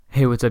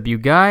Hey, what's up, you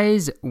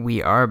guys?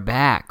 We are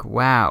back.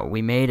 Wow,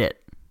 we made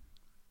it.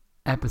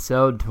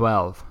 Episode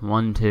 12.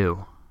 1,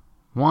 2.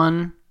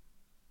 1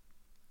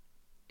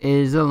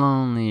 is the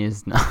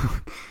loneliest. No.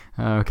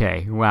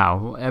 Okay,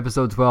 wow.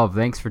 Episode 12.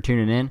 Thanks for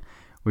tuning in.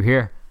 We're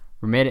here.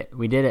 We made it.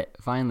 We did it.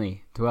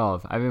 Finally.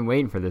 12. I've been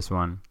waiting for this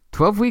one.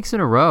 12 weeks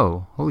in a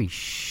row. Holy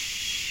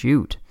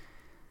shoot.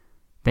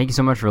 Thank you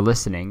so much for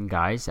listening,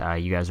 guys.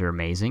 You guys are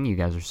amazing. You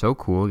guys are so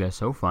cool. You guys are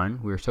so fun.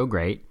 We were so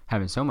great.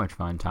 Having so much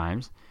fun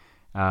times.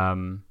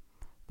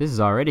 This is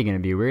already going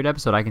to be a weird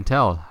episode, I can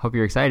tell. Hope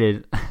you're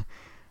excited.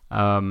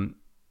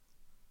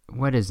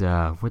 What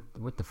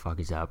the fuck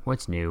is up?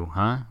 What's new,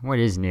 huh? What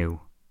is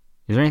new?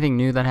 Is there anything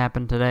new that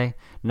happened today?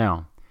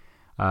 No.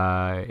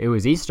 It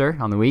was Easter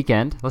on the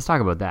weekend. Let's talk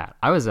about that.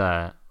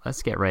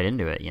 Let's get right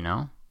into it, you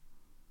know?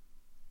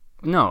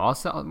 No,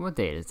 what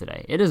day is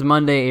today? It is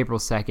Monday, April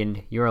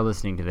 2nd. You are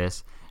listening to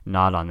this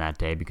not on that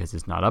day because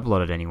it's not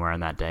uploaded anywhere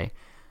on that day.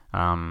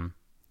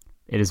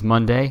 It is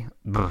Monday.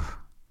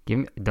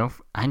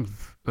 I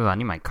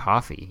need my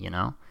coffee, you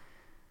know?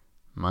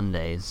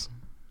 Mondays.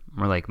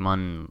 More like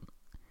dumb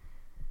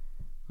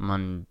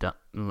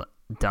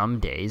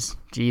days.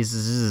 Jesus,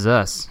 this is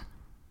us.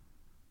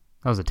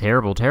 That was a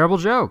terrible, terrible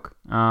joke.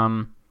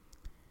 But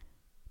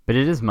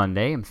it is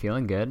Monday. I'm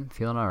feeling good. I'm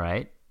feeling all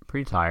right.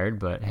 Pretty tired,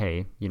 but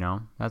hey, you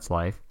know, that's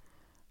life.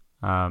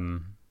 It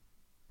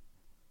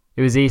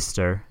was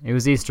Easter. It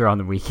was Easter on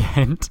the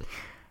weekend.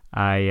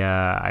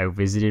 I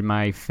visited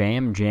my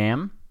fam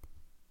jam.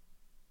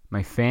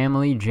 My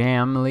family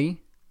jamly.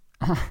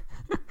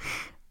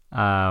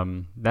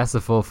 That's the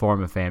full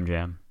form of fam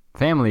jam.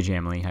 Family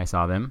jamly. I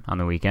saw them on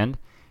the weekend.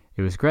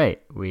 It was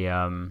great.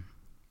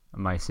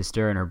 My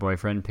sister and her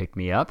boyfriend picked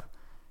me up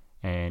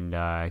and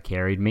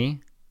carried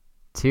me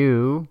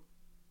to.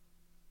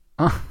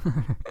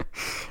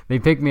 They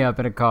picked me up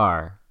in a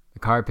car. The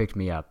car picked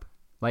me up.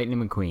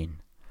 Lightning McQueen.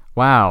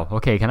 Wow.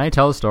 Okay, can I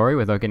tell a story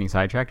without getting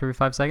sidetracked every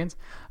 5 seconds?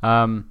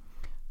 My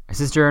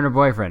sister and her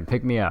boyfriend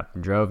picked me up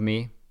and drove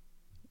me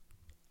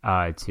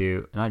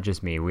to, not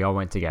just me, we all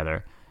went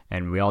together,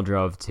 and we all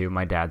drove to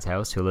my dad's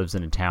house, who lives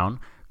in a town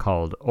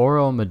called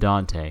Oro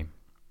Medonte.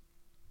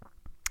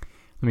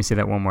 Let me say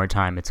that one more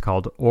time. It's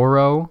called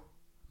Oro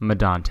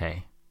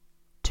Medonte.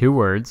 2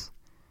 words,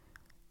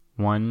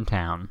 1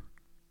 town.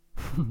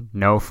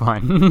 No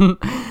fun.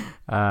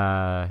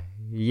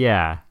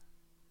 Yeah.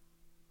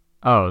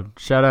 Oh,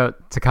 shout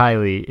out to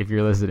Kylie if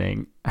you're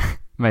listening.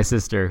 My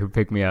sister who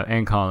picked me up,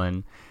 and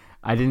Colin.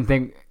 I didn't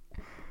think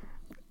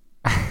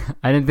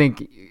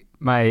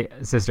my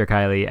sister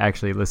Kylie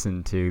actually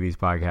listened to these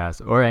podcasts,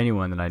 or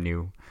anyone that I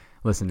knew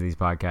listened to these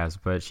podcasts,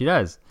 but she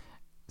does.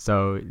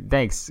 So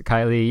thanks,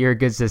 Kylie. You're a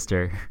good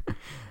sister.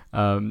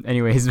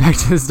 Anyways, back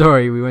to the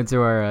story. We went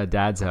to our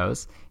dad's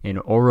house in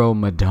Oro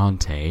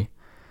Medonte,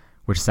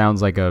 which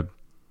sounds like a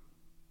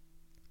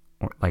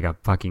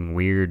fucking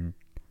weird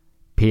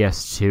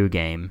PS2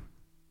 game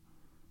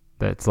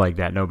that's like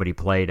that nobody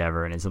played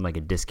ever, and it's in like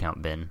a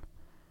discount bin.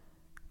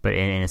 But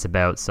it's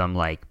about some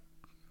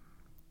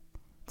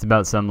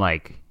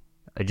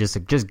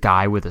just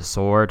guy with a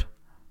sword,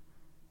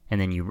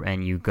 and then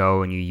you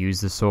go and you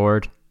use the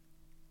sword,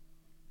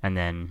 and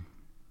then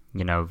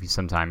you know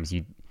sometimes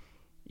you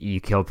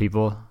kill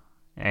people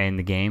in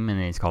the game, and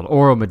it's called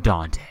Oro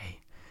Medonte,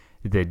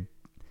 the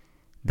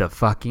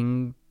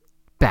fucking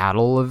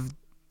battle of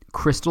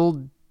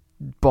crystal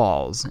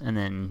balls, and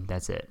then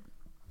that's it.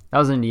 That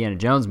was an Indiana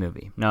Jones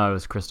movie. No, it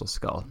was Crystal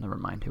Skull. Never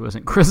mind. It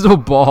wasn't crystal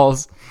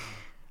balls.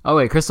 Oh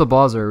wait, crystal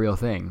balls are a real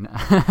thing.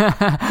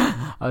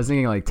 I was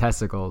thinking like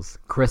testicles.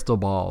 Crystal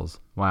balls.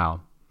 Wow.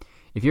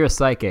 If you're a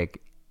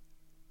psychic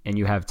and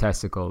you have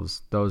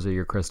testicles, those are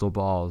your crystal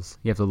balls.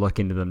 You have to look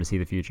into them to see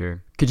the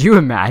future. Could you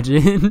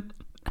imagine?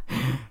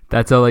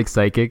 That's how like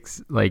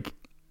psychics, like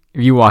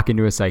if you walk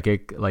into a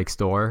psychic like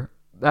store,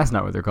 that's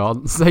not what they're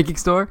called. Psychic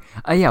store?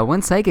 Yeah,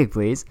 1 psychic,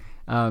 please.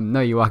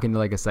 No, you walk into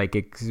like a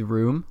psychic's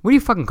room. What do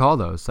you fucking call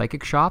those?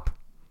 Psychic shop?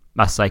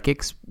 A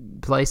psychic's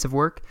place of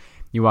work?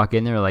 You walk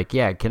in there like,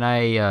 yeah, can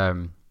I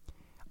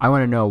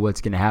want to know what's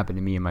going to happen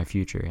to me in my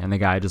future. And the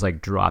guy just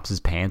like drops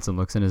his pants and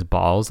looks in his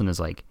balls and is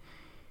like,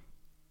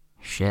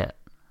 shit.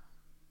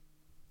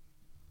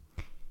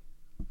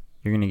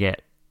 You're going to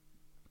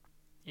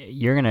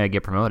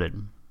get promoted.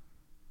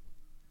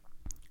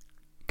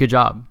 Good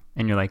job.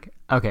 And you're like,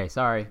 okay,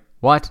 sorry.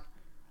 What?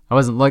 I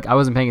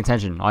wasn't paying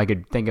attention. All I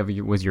could think of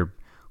was your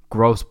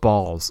gross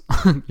balls.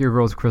 Your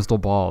gross crystal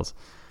balls.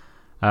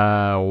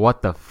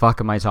 What the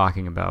fuck am I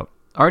talking about?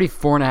 Already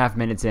 4.5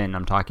 minutes in,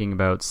 I'm talking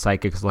about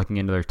psychics looking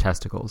into their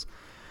testicles.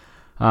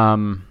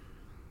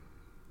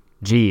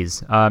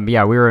 Geez.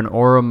 Yeah, we were in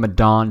Oro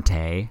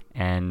Medonte,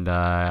 and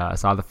I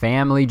saw the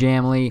family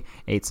jamly,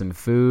 ate some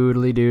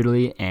foodly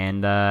doodly,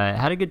 and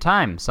had a good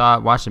time.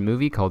 Watched a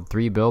movie called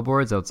 3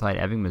 Billboards Outside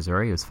Ebbing,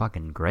 Missouri. It was a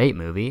fucking great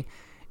movie.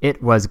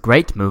 It was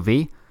great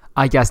movie.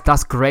 I guess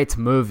that's great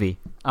movie.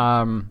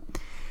 Yeah,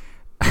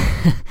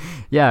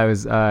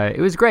 it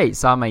was great.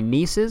 Saw my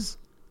nieces.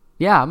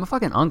 Yeah, I'm a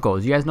fucking uncle.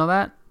 Did you guys know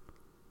that?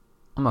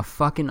 I'm a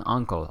fucking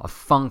uncle. A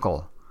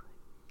funkle.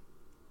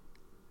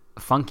 a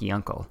funky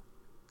uncle.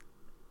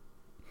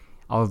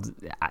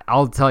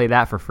 I'll tell you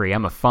that for free.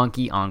 I'm a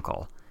funky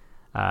uncle.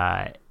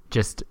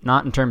 Just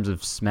not in terms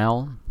of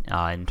smell,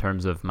 in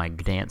terms of my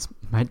dance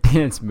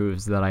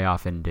moves that I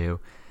often do.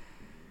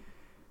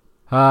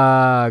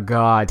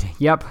 God.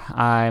 Yep,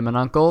 I'm an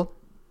uncle,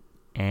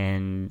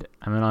 and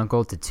I'm an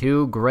uncle to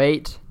 2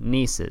 great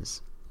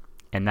nieces.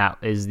 And that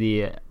is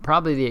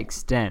probably the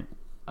extent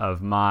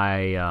of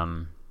my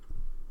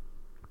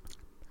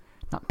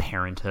not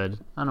parenthood.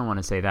 I don't want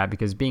to say that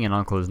because being an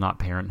uncle is not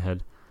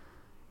parenthood.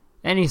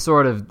 It's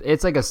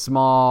like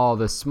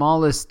the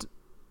smallest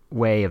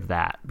way of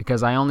that,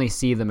 because I only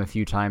see them a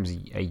few times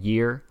a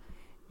year,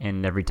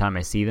 and every time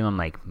I see them, I'm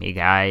like, hey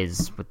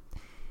guys,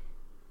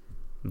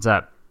 what's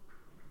up?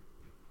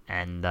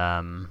 And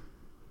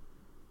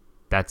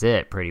that's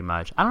it, pretty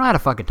much. I don't know how to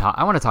fucking talk.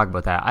 I want to talk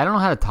about that. I don't know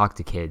how to talk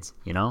to kids,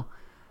 you know?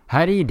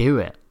 How do you do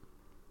it?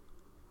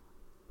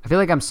 I feel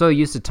like I'm so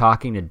used to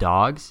talking to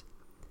dogs,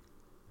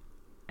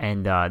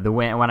 and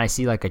when I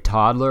see like a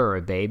toddler or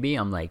a baby,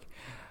 I'm like,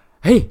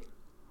 hey,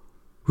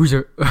 who's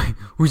a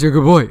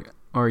good boy?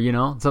 Or, you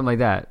know, something like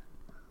that.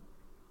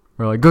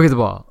 Or like, go get the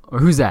ball. Or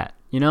who's that?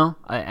 You know?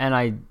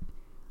 I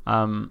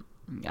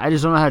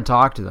just don't know how to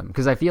talk to them.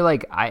 Because I feel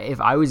like if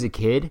I was a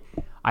kid,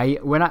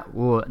 when I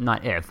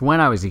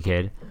was a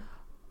kid,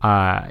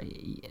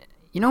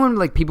 you know when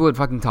like people would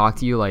fucking talk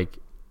to you like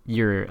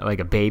you're like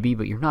a baby,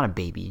 but you're not a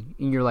baby.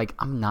 And you're like,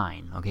 I'm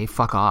 9, okay?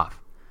 Fuck off,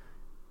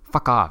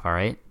 all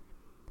right?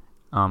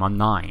 I'm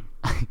 9.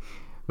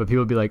 But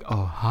people would be like,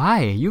 oh,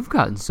 hi, you've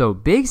gotten so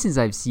big since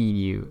I've seen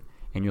you.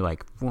 And you're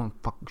like, well,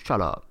 fuck,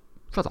 shut up.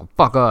 Shut the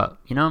fuck up,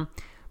 you know?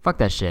 Fuck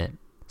that shit.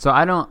 So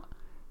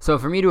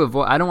for me to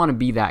avoid, I don't want to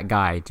be that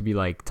guy to be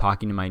like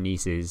talking to my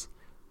nieces,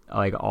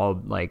 like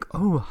all like,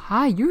 oh,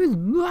 hi,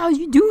 how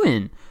you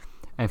doing?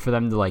 And for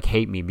them to like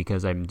hate me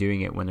because I'm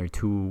doing it when they're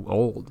too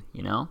old,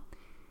 you know?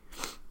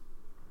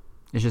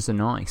 It's just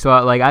annoying. So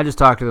like I just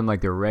talk to them like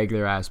they're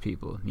regular ass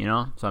people, you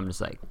know? So I'm just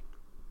like,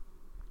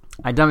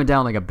 I dumb it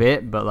down like a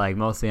bit, but like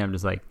mostly I'm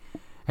just like,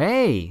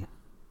 hey,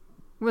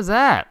 what's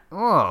that?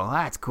 Oh,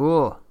 that's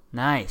cool.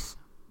 Nice.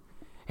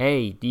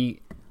 Hey, do you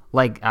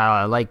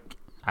I like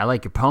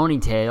your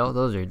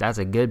ponytail. That's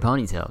a good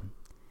ponytail.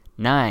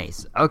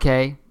 Nice.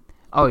 Okay.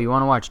 Oh, you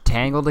want to watch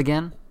Tangled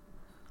again?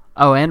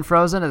 Oh, and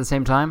Frozen at the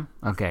same time?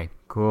 Okay,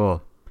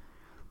 cool.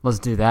 Let's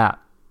do that.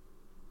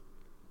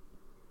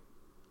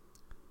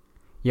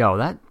 Yo,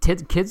 that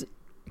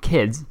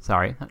kids,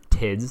 sorry, not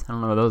tids. I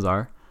don't know what those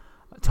are.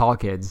 Tall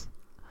kids.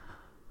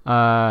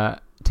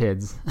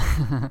 Tids.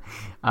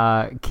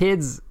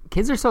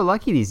 Kids are so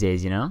lucky these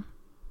days, you know?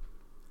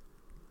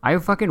 I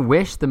fucking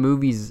wish the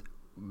movies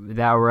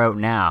that were out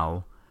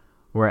now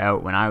were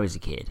out when I was a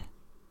kid.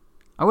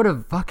 I would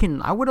have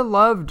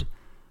loved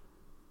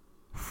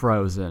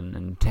Frozen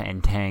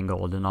and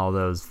Tangled and all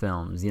those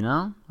films, you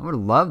know? I would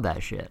have loved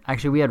that shit.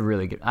 Actually, we had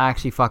really good...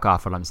 Actually, fuck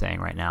off what I'm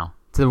saying right now.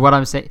 To what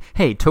I'm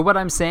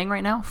saying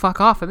right now,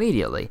 fuck off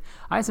immediately.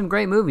 I had some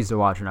great movies to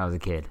watch when I was a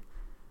kid.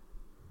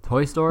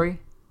 Toy Story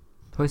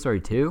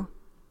 2,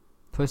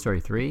 Toy Story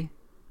 3,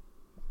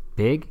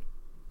 Big,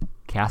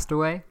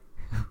 Castaway,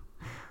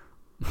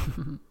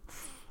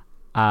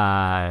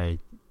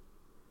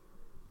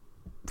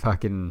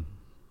 fucking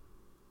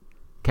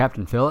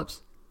Captain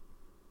Phillips,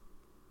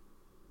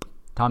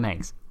 Tom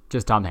Hanks.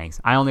 Just Tom Hanks.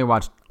 I only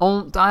watched...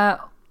 Tom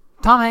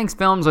Hanks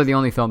films are the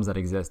only films that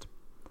exist.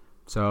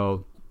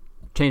 So,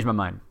 change my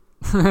mind.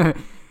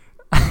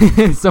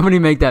 Somebody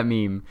make that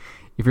meme.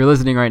 If you're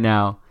listening right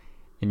now,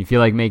 and you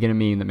feel like making a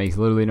meme that makes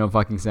literally no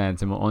fucking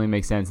sense and will only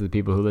make sense to the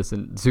people who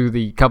listen, to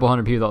the couple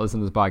hundred people that listen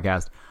to this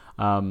podcast,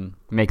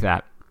 make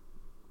that.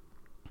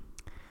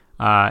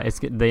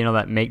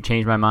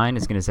 Change my mind.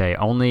 It's gonna say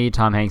only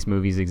Tom Hanks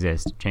movies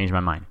exist. Change my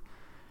mind.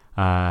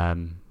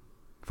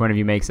 If one of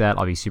you makes that,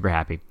 I'll be super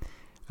happy.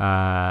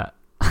 Oh,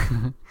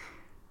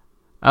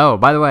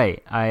 by the way,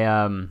 I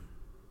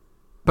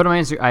put on my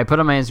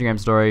Instagram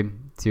story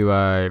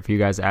for you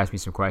guys to ask me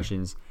some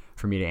questions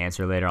for me to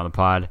answer later on the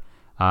pod.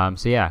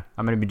 So yeah,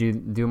 I'm going to be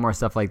doing more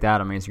stuff like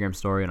that on my Instagram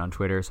story and on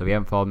Twitter. So if you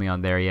haven't followed me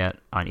on there yet,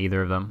 on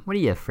either of them, what are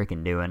you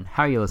freaking doing?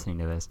 How are you listening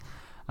to this?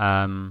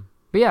 But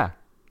yeah,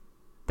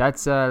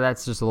 that's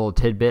just a little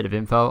tidbit of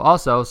info.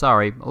 Also,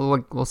 sorry,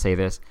 we'll say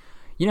this.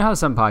 You know how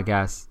some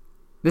podcasts,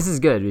 this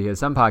is good because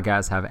some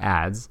podcasts have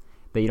ads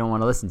that you don't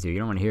want to listen to, you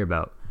don't want to hear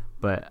about.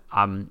 But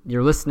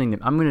you're listening to,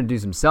 I'm going to do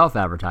some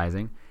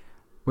self-advertising,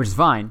 which is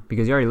fine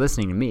because you're already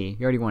listening to me.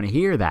 You already want to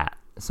hear that.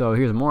 So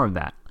here's more of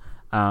that.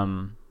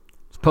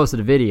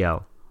 Posted a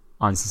video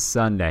on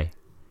Sunday,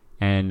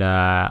 and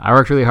I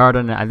worked really hard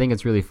on it. I think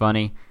it's really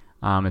funny.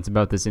 It's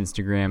about this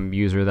Instagram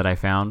user that I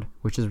found,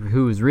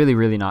 who is really,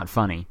 really not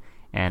funny,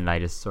 and I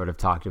just sort of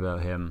talked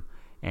about him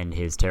and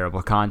his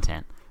terrible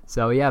content.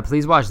 So yeah,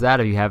 please watch that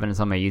if you haven't. It's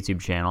on my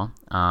YouTube channel.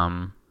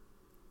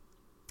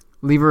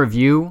 Leave a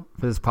review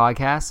for this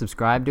podcast.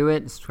 Subscribe to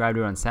it. Subscribe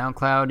to it on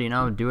SoundCloud. You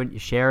know, do it.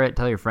 Share it.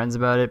 Tell your friends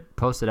about it.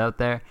 Post it out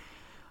there.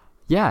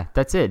 Yeah,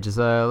 that's it. Just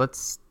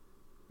let's,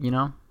 you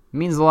know, It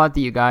means a lot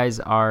that you guys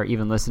are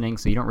even listening,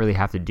 so you don't really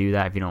have to do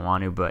that if you don't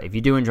want to, but if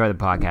you do enjoy the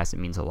podcast, it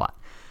means a lot.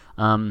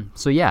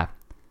 So yeah.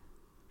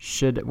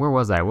 Where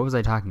was I? What was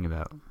I talking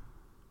about?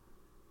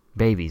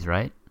 Babies,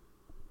 right?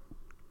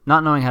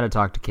 Not knowing how to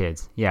talk to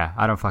kids. Yeah,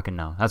 I don't fucking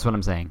know. That's what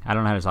I'm saying. I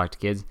don't know how to talk to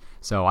kids,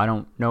 so I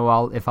don't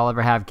know if I'll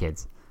ever have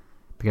kids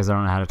because I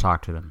don't know how to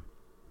talk to them.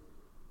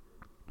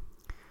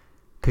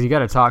 Because you got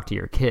to talk to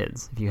your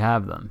kids if you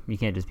have them. You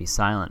can't just be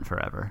silent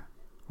forever.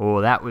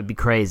 Oh, that would be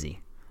crazy.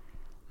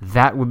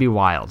 That would be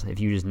wild if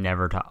you just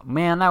never talk.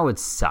 Man, that would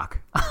suck.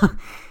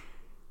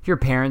 If your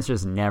parents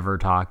just never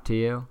talk to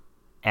you,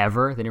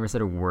 ever, they never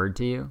said a word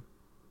to you.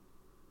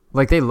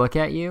 Like, they look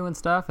at you and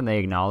stuff, and they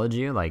acknowledge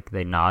you, like,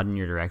 they nod in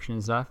your direction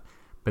and stuff,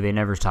 but they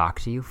never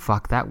talk to you.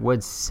 Fuck, that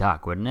would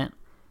suck, wouldn't it?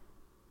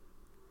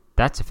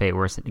 That's a fate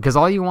worse. Because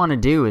all you want to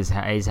do is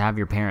have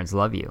your parents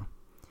love you.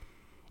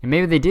 And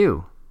maybe they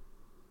do.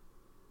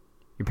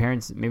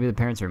 Maybe the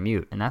parents are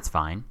mute, and that's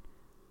fine.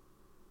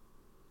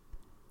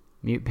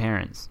 Mute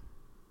parents.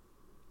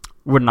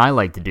 Wouldn't I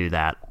like to do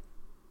that?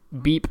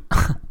 Beep.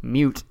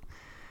 Mute.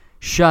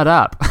 Shut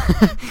up.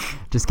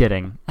 Just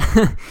kidding.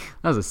 That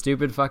was a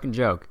stupid fucking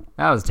joke.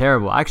 That was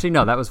terrible. Actually,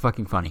 no, that was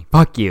fucking funny.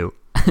 Fuck you.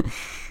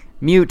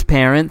 Mute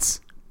parents.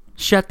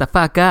 Shut the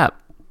fuck up.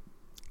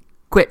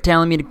 Quit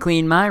telling me to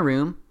clean my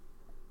room.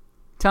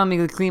 Tell me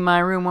to clean my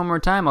room one more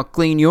time, I'll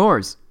clean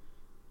yours.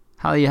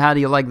 How do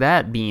you like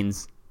that,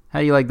 beans? How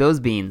do you like those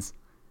beans?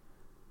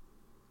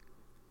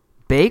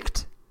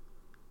 Baked?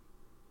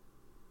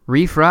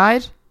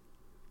 Refried?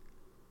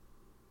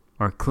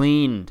 Or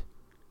cleaned?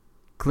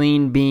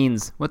 Clean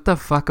beans. What the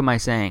fuck am I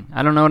saying?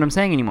 I don't know what I'm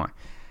saying anymore.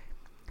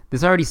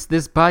 This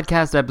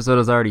podcast episode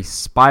has already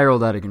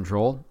spiraled out of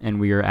control, and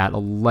we are at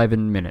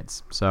 11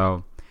 minutes.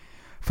 So,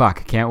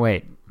 fuck, can't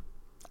wait.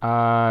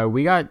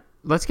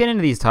 Let's get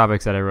into these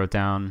topics that I wrote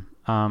down.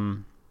 I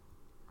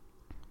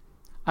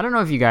don't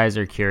know if you guys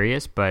are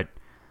curious, but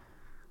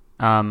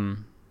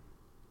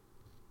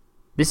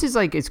this is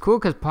like, it's cool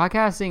because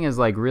podcasting has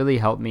like really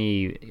helped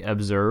me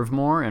observe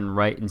more and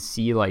write and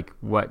see like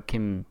what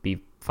can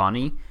be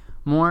funny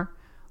more,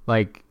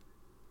 like,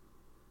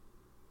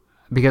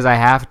 because I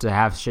have to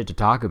have shit to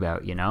talk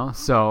about, you know?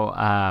 So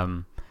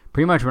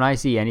pretty much when I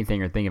see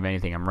anything or think of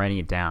anything, I'm writing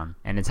it down,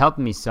 and it's helped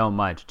me so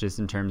much just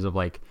in terms of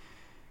like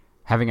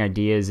having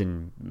ideas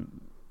and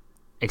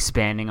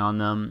expanding on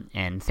them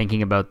and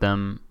thinking about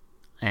them.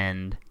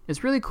 And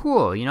it's really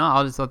cool, you know?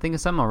 I'll think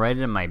of something, I'll write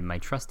it in my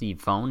trusty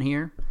phone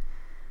here,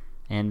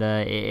 and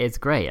it's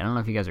great. I don't know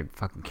if you guys are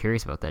fucking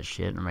curious about that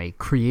shit or my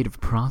creative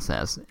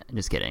process.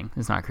 Just kidding.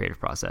 It's not a creative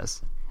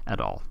process at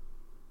all.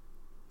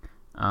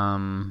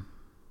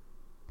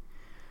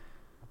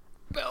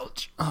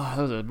 Belch. Oh,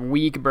 that was a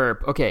weak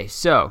burp. Okay,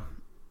 so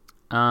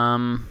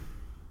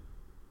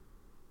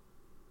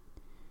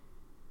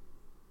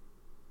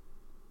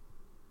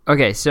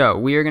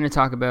we are going to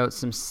talk about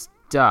some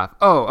stuff.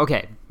 Oh,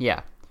 okay,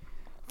 yeah.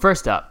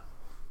 First up,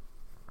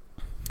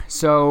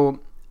 so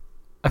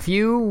a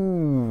few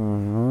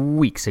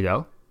weeks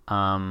ago,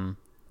 probably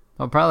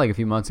like a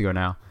few months ago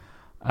now,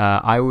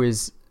 I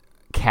was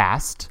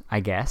cast, I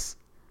guess,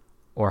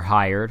 or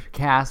hired,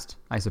 cast,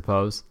 I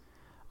suppose,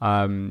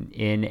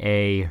 in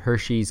a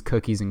Hershey's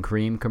Cookies and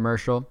Cream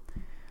commercial.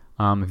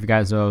 If you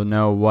guys don't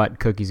know what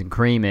Cookies and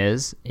Cream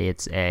is,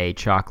 it's a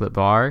chocolate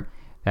bar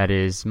that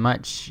it's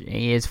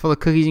full of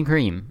cookies and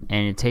cream,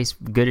 and it tastes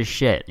good as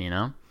shit, you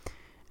know?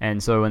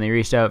 And so when they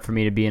reached out for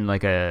me to be in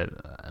like a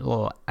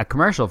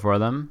commercial for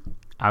them,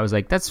 I was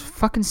like, that's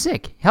fucking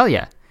sick. Hell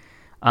yeah.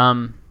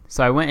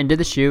 So I went and did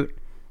the shoot.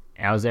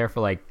 I was there for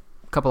like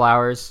a couple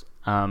hours.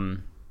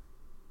 And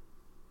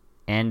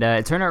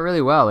it turned out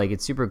really well. Like,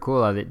 it's super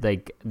cool.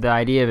 Like, the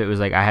idea of it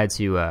was like I had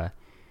to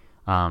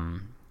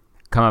come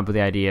up with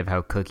the idea of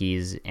how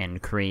cookies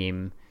and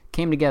cream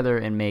came together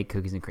and make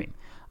cookies and cream.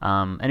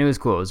 And it was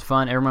cool. It was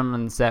fun. Everyone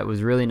on the set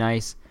was really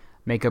nice.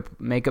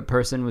 Makeup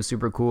person was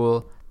super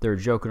cool. They were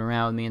joking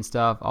around with me and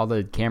stuff. All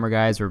the camera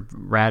guys were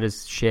rad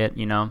as shit,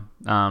 you know.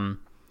 And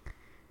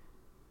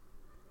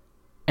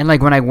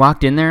like when I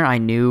walked in there, I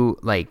knew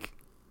like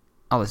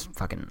all this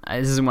fucking.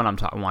 This isn't what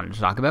wanted to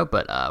talk about,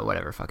 but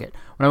whatever, fuck it.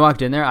 When I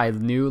walked in there, I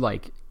knew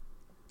like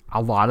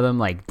a lot of them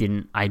like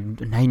didn't. I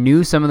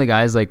knew some of the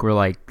guys like were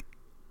like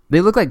they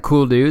look like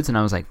cool dudes, and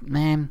I was like,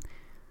 man,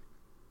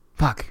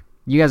 fuck.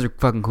 You guys are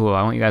fucking cool.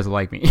 I want you guys to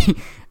like me.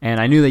 And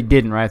I knew they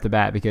didn't right off the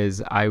bat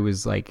because I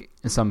was like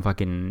some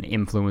fucking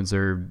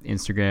influencer,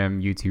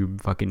 Instagram,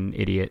 YouTube fucking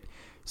idiot.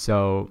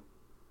 So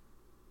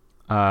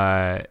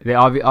they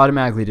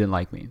automatically didn't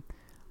like me.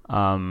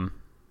 But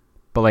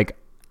like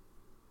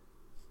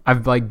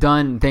I've like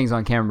done things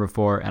on camera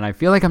before, and I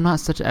feel like I'm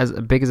not as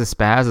big as a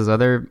spaz as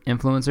other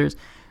influencers.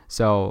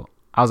 So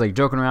I was like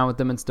joking around with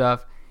them and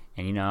stuff.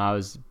 And, you know, I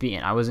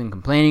wasn't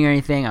complaining or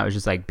anything. I was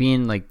just like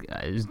being like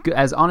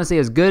as honestly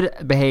as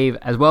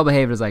well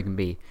behaved as I can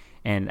be.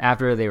 And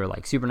after, they were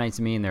like super nice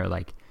to me, and they were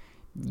like,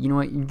 you know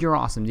what, you're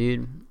awesome,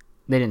 dude.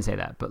 They didn't say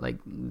that, but like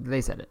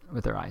they said it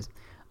with their eyes.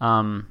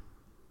 But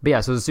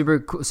yeah, so it was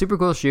a super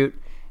cool shoot,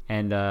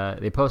 and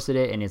they posted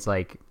it, and it's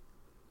like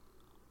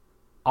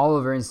all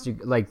over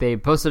like they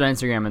posted on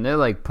Instagram and they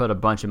like put a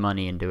bunch of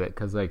money into it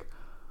because like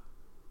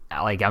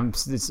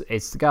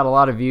it's got a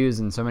lot of views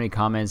and so many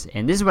comments.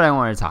 And this is what I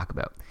wanted to talk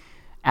about: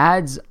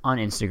 ads on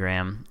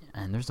Instagram.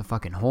 And there's a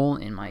fucking hole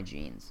in my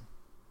jeans.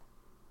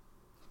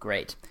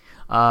 Great.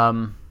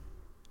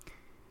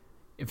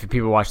 If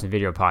people watching the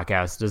video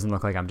podcast, it doesn't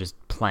look like I'm just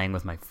playing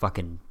with my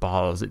fucking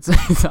balls. It's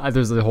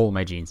there's a hole in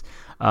my jeans.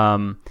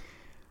 Yeah.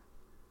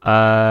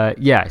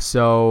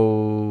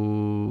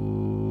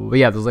 So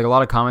yeah, there's like a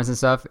lot of comments and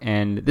stuff,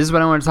 and this is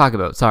what I want to talk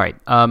about. Sorry.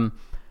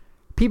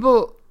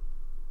 People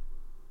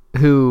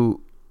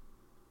who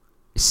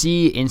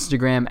see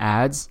Instagram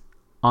ads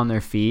on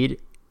their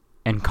feed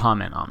and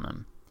comment on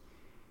them.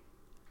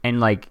 And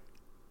like,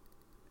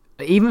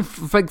 even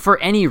for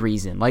any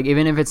reason, like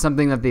even if it's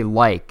something that they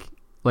like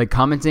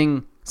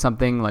commenting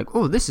something like,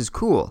 "Oh, this is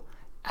cool."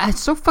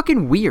 That's so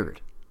fucking weird.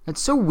 That's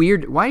so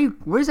weird.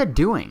 What is that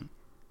doing?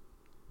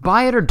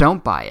 Buy it or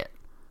don't buy it.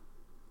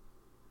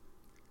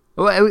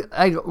 What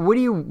are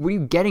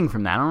you getting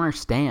from that? I don't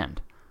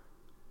understand.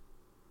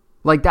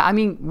 Like that. I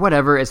mean,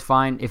 whatever is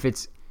fine if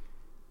it's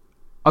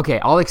okay.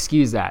 I'll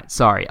excuse that.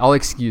 Sorry, I'll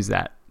excuse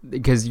that.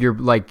 Because you're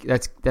like,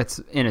 that's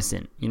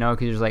innocent, you know,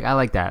 because you're just like, I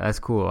like that, that's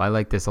cool, I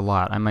like this a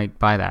lot, I might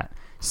buy that.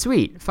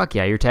 Sweet, fuck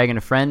yeah, you're tagging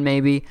a friend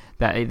maybe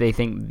that they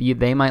think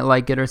they might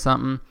like it or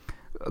something.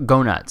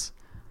 Go nuts.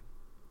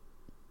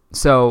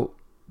 So,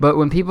 but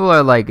when people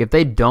are like, if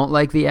they don't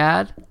like the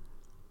ad,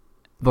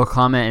 they'll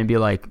comment and be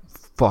like,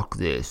 fuck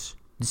this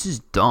is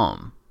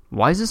dumb,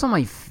 why is this on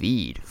my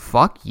feed,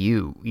 fuck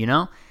you, you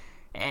know?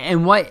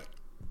 And what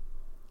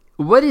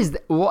is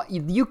what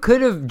you could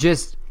have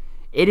just.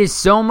 It is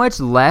so much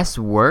less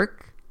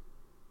work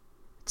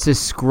to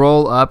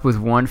scroll up with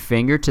one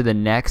finger to the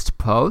next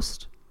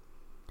post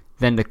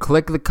than to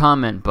click the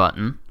comment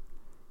button,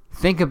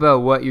 think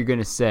about what you're going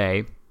to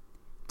say,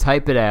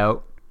 type it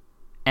out,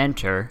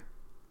 enter,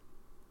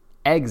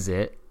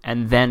 exit,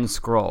 and then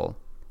scroll.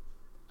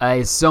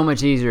 It's so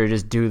much easier to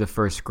just do the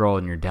first scroll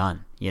and you're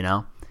done, you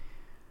know?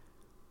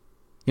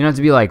 You don't have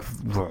to be like,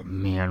 oh,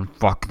 man,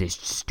 fuck this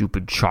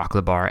stupid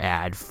chocolate bar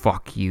ad.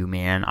 Fuck you,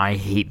 man. I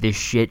hate this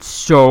shit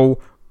so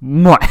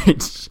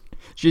much.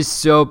 Just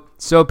so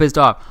pissed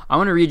off. I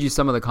want to read you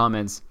some of the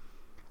comments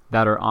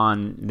that are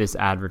on this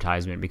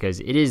advertisement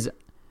because it is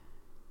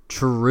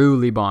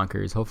truly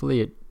bonkers. Hopefully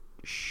it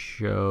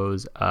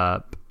shows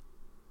up.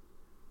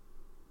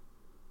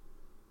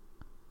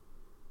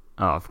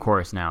 Oh, of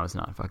course now it's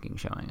not fucking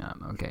showing up.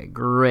 Okay,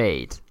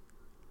 great.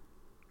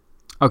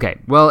 Okay,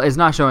 well, it's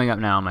not showing up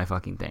now on my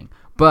fucking thing.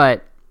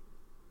 But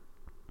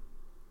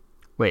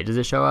wait, does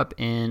it show up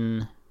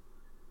in?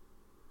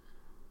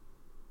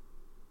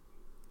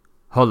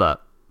 Hold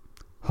up.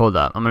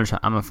 I'm gonna try.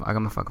 I'm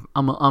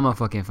gonna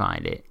fucking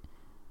find it.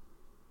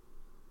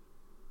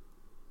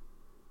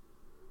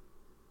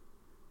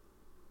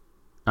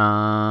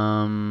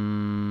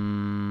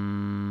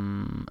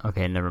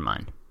 Okay, never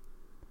mind.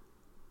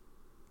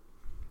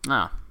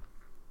 Oh.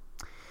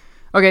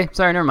 Okay,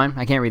 sorry, never mind.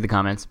 I can't read the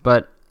comments,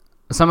 but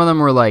some of them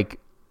were like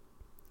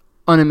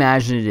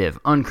unimaginative,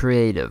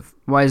 uncreative.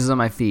 Why is this on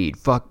my feed?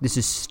 Fuck, this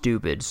is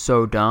stupid,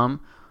 so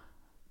dumb.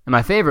 And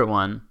my favorite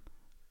one,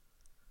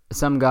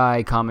 some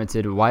guy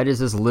commented, why does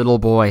this little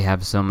boy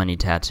have so many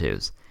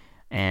tattoos?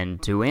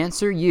 And to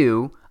answer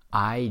you,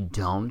 I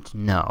don't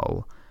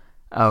know.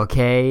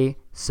 Okay,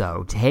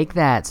 so take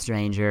that,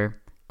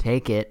 stranger.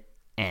 Take it,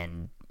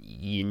 and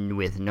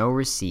with no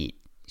receipt.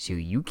 So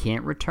you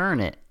can't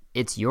return it.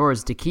 It's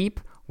yours to keep,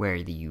 whether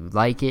you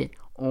like it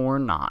or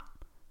not.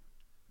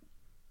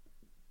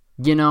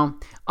 You know,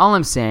 all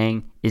I'm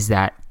saying is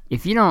that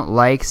if you don't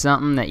like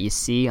something that you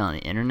see on the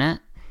internet,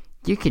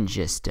 you can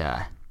just,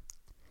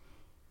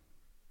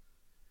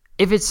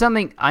 if it's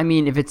something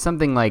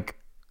like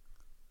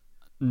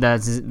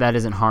that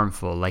isn't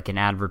harmful, like an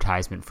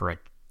advertisement for a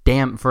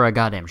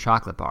goddamn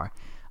chocolate bar.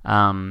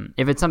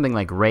 If it's something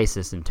like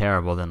racist and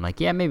terrible, then like,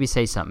 yeah, maybe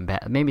say something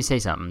bad. Maybe say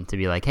something to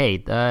be like, hey,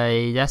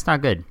 that's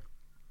not good.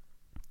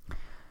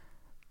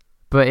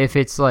 But if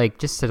it's like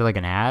just like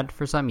an ad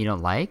for something you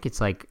don't like, it's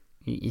like,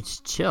 it's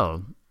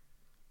chill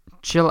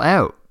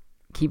out,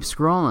 keep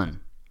scrolling,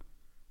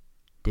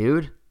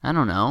 dude. I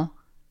don't know.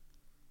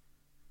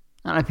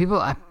 People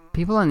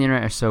on the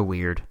internet are so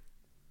weird.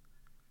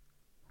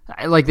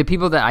 Like the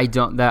people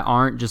that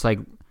aren't just like,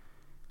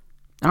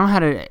 I don't know how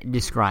to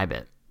describe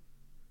it.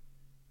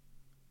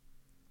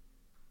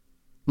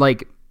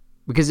 Like,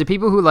 because the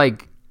people who I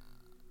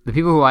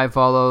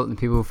follow, the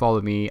people who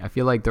follow me, I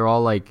feel like they're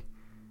all like,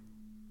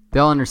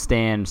 they'll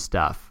understand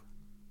stuff.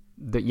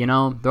 You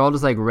know, they're all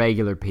just like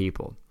regular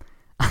people.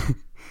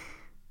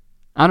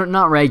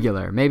 Not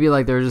regular. Maybe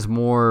like they're just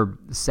more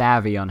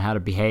savvy on how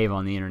to behave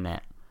on the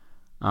internet.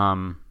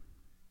 But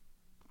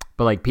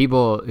like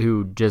people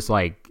who just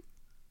like,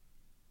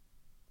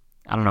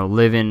 I don't know,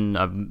 live in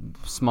a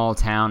small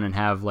town and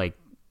have like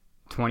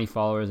 20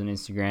 followers on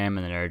Instagram, and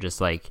they're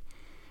just like,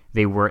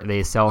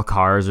 they sell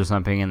cars or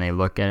something, and they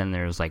look at it and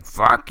they're just like,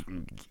 fuck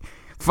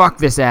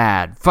this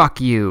ad, fuck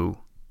you.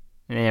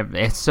 And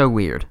it's so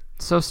weird.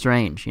 It's so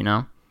strange, you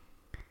know?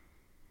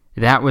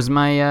 That was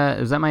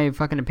my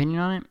fucking opinion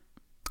on it?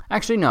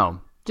 Actually,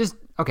 no. Just,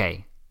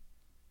 okay.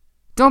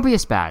 Don't be a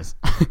spaz.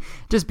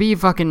 Just be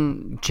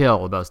fucking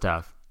chill about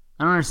stuff.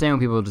 I don't understand when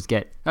people just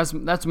get...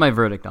 That's my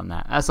verdict on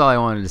that. That's all I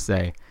wanted to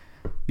say.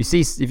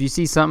 If you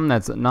see something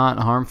that's not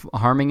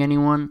harming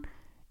anyone,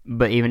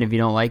 but even if you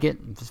don't like it,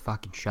 just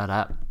fucking shut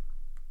up.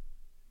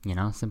 You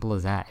know, simple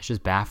as that. It's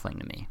just baffling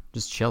to me.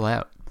 Just chill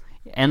out.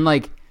 And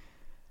like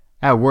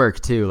at work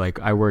too, like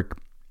I work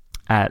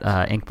at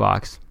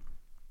Inkbox,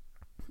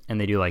 and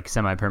they do like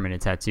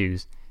semi-permanent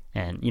tattoos,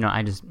 and you know,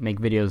 I just make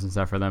videos and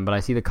stuff for them, but I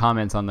see the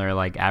comments on their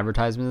like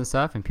advertisements and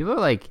stuff, and people are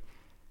like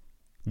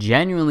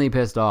genuinely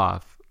pissed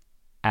off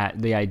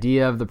at the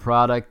idea of the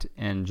product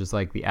and just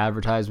like the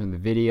advertisement, the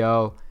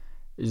video,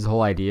 just the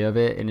whole idea of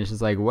it. And it's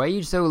just like, why are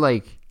you so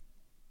like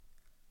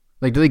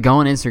do they go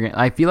on Instagram?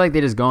 I feel like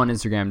they just go on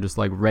Instagram just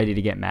like ready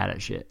to get mad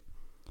at shit.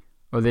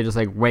 Or they just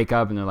like wake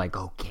up and they're like,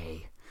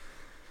 okay,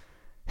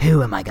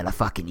 who am I gonna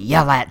fucking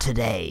yell at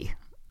today?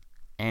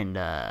 And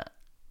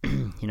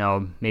you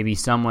know, maybe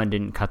someone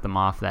didn't cut them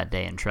off that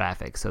day in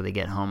traffic, so they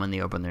get home and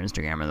they open their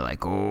Instagram and they're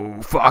like, oh,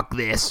 fuck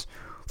this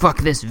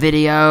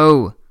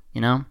video,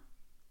 you know?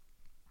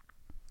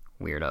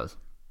 Weirdos.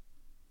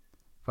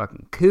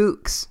 Fucking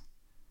kooks.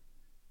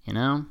 You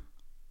know?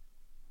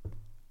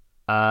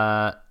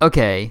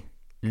 Okay.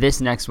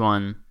 This next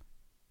one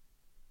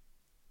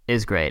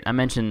is great. I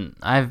mentioned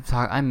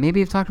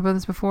maybe I've talked about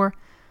this before.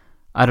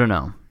 I don't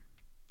know.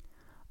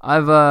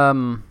 I've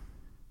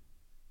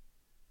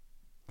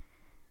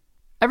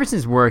ever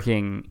since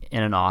working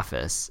in an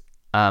office,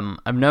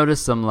 I've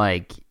noticed some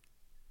like,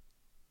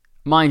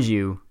 mind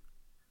you,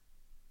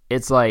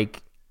 it's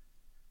like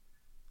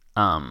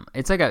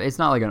it's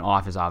not like an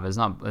office. It's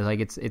not like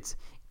it's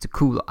a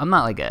cool. I'm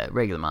not like a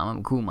regular mom. I'm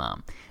a cool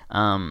mom.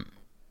 I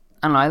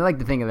don't know. I like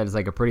to think of it as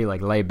like a pretty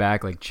like laid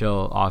back, like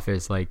chill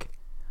office, like,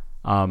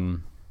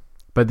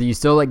 but you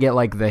still like get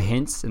like the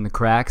hints and the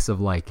cracks of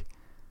like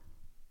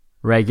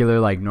regular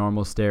like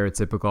normal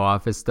stereotypical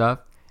office stuff.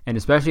 And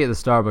especially at the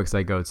Starbucks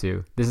I go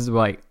to, this is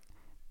what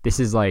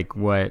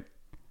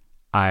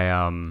I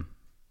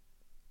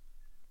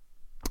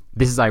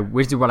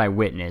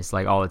witness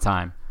like all the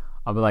time.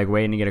 I'll be like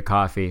waiting to get a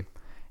coffee,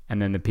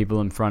 and then the people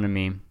in front of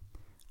me,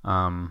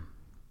 they'll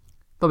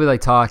be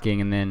like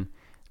talking, and then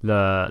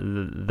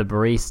the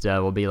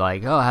barista will be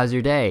like, "Oh, how's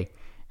your day?"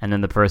 And then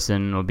the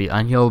person will be,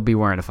 and he'll be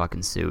wearing a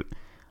fucking suit,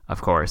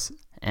 of course,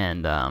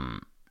 and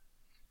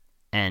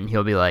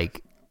he'll be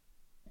like,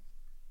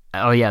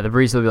 "Oh yeah," the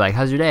barista will be like,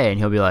 "How's your day?" And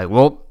he'll be like,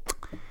 "Well,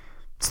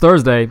 it's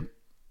Thursday,"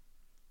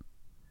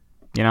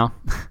 you know.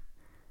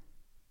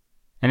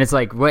 And it's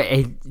like,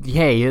 wait,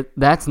 hey,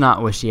 that's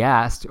not what she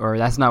asked, or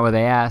that's not what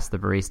they asked the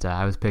barista.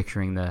 I was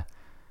picturing the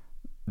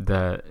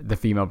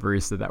female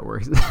barista that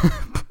works,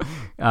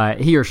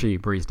 he or she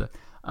barista.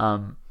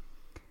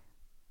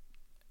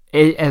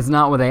 It's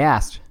not what they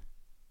asked.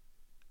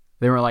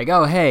 They were like,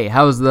 "Oh, hey,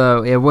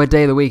 what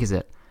day of the week is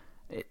it?"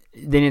 They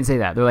didn't say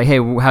that. They're like, "Hey,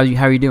 how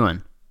are you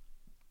doing?"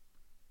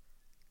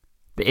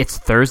 It's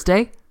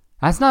Thursday?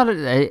 That's not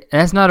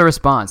a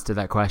response to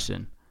that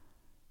question.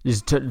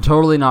 Just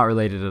totally not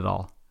related at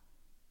all.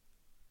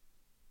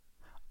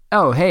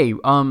 Oh, hey,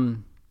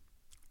 do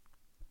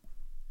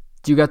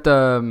you got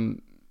the...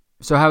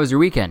 So how was your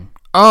weekend?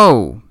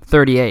 Oh,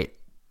 38.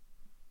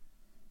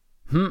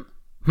 You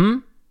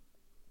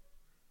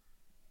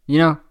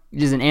know,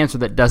 just an answer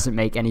that doesn't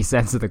make any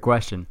sense to the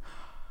question.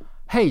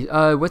 Hey,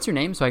 what's your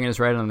name so I can just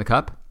write it on the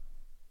cup?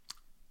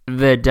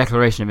 The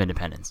Declaration of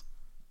Independence.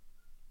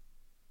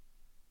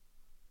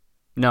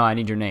 No, I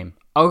need your name.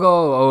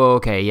 Oh,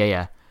 okay,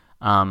 yeah.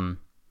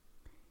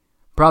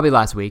 Probably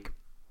last week.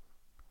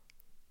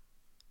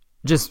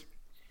 Just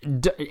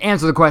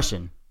answer the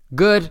question.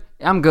 Good.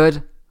 I'm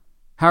good.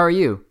 How are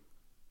you?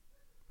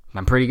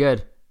 I'm pretty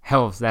good.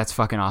 Hell, that's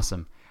fucking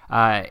awesome.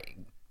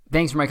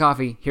 Thanks for my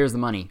coffee. Here's the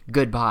money.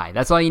 Goodbye.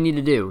 That's all you need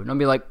to do. Don't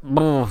be like,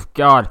 oh,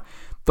 God,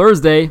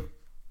 Thursday,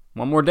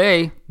 one more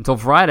day until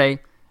Friday.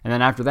 And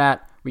then after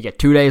that, we get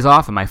 2 days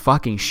off of my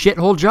fucking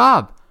shithole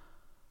job.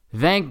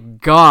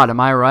 Thank God, am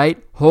I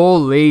right?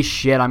 Holy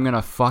shit, I'm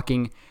gonna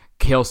fucking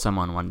kill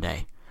someone one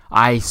day.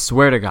 I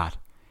swear to God.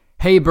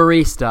 Hey,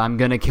 barista, I'm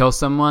gonna kill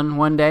someone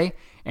one day,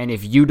 and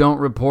if you don't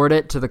report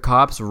it to the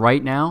cops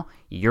right now,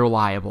 you're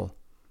liable.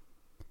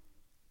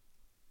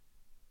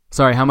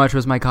 Sorry, how much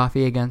was my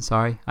coffee again?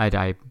 Sorry,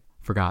 I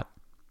forgot.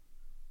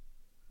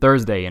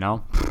 Thursday, you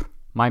know?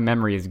 My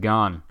memory is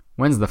gone.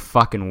 When's the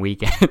fucking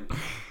weekend?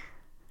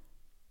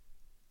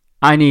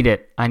 I need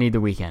it. I need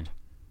the weekend.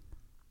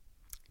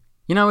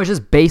 You know, it's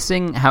just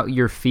basing how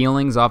your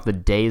feelings off the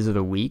days of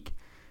the week.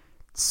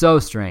 It's so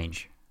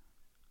strange.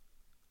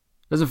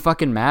 Doesn't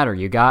fucking matter.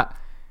 You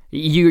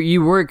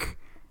work,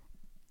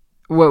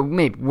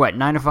 maybe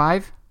 9 to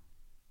 5?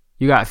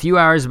 You got a few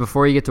hours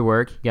before you get to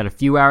work. You got a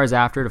few hours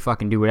after to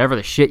fucking do whatever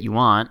the shit you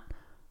want.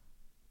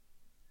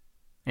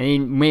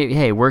 And maybe,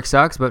 hey, work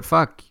sucks, but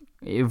fuck.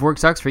 If work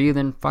sucks for you,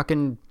 then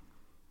fucking,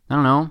 I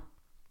don't know.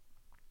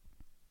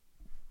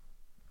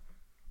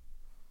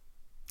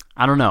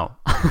 I don't know.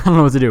 I don't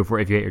know what to do if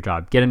you hate your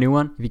job. Get a new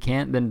one. If you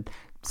can't, then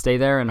stay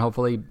there and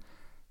hopefully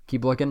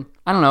keep looking.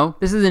 I don't know.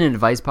 This isn't an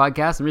advice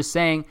podcast. I'm just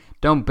saying,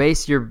 don't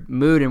base your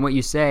mood and what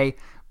you say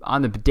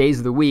on the days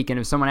of the week. And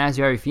if someone asks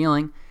you how you're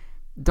feeling,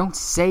 don't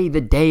say the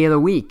day of the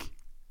week.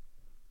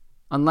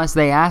 Unless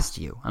they asked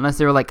you. Unless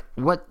they were like,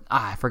 what?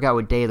 I forgot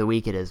what day of the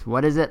week it is.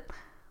 What is it?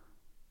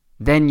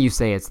 Then you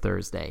say it's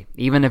Thursday.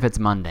 Even if it's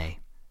Monday.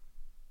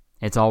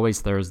 It's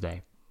always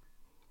Thursday.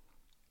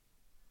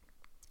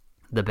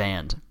 The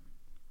band.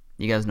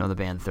 You guys know the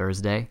band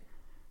Thursday?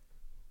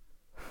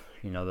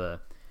 You know the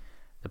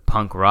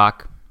punk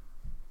rock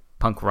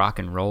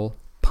and roll,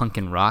 punk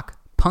and rock,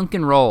 punk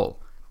and roll,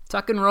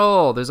 tuck and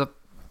roll. There's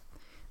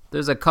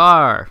a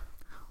car.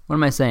 What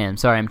am I saying?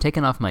 Sorry, I'm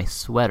taking off my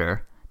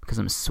sweater because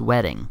I'm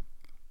sweating.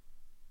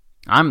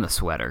 I'm the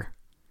sweater.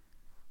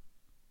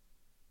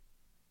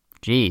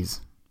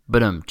 Jeez.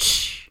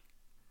 Ba-dum-tsh.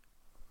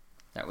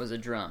 That was a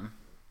drum.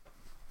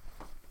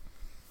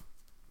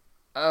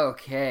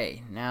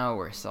 Okay, now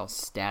we're so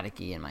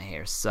staticky and my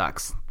hair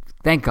sucks.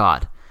 Thank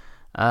God.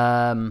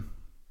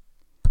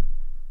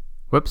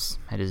 Whoops!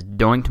 I just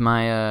doinked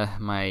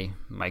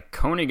my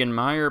Koenig and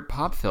Meyer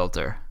pop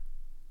filter.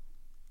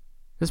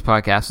 This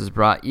podcast was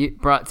brought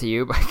to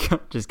you by.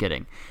 Just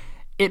kidding.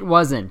 It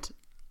wasn't.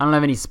 I don't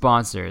have any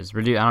sponsors.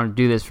 I don't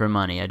do this for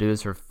money. I do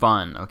this for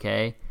fun.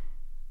 Okay,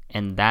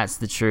 and that's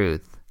the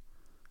truth.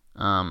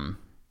 If I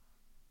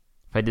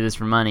did this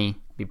for money,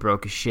 I'd be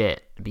broke as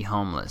shit. I'd be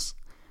homeless.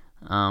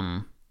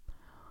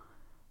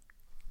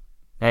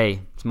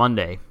 Hey, it's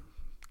Monday.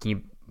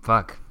 Can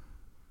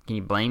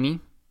you blame me?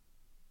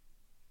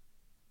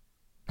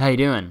 How you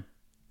doing?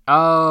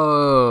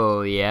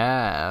 Oh,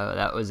 yeah,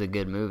 that was a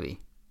good movie.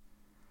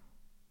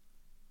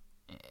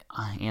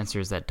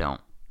 Answers that don't.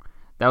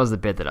 That was the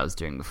bit that I was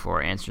doing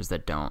before. Answers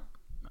that don't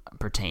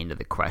pertain to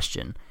the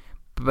question.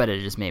 But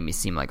it just made me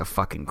seem like a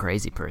fucking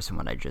crazy person,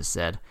 what I just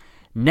said.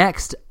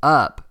 Next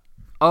up.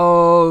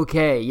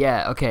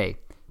 Okay.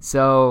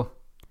 So,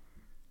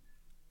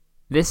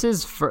 this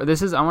is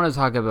I want to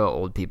talk about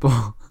old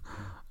people.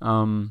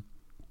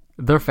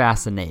 They're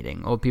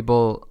fascinating. Old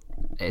people,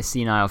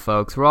 senile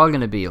folks, we're all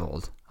going to be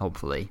old,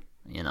 hopefully,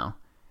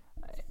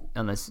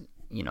 unless,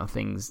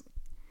 things,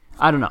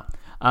 I don't know.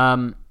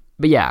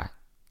 But yeah,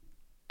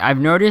 I've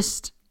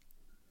noticed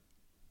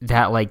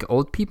that, like,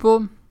 old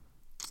people,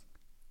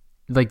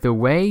 like, the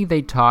way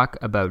they talk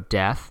about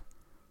death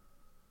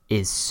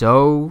is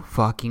so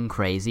fucking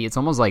crazy. It's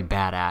almost like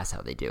badass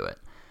how they do it.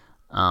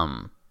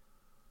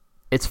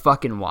 It's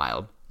fucking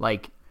wild.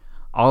 Like,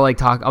 I'll be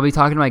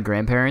talking to my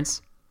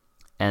grandparents,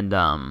 and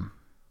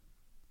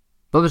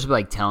they'll just be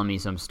like telling me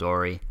some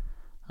story.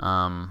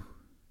 They'll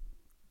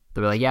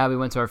be like, yeah, we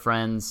went to our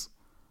friend's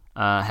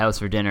house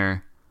for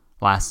dinner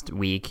last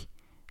week.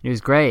 It was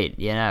great.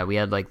 Yeah, we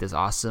had like this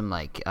awesome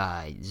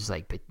just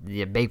like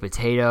baked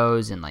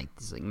potatoes and like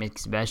these like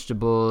mixed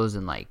vegetables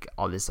and like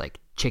all this like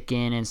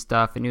chicken and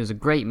stuff, and it was a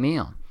great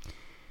meal.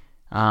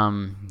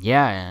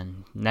 Yeah,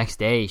 and next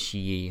day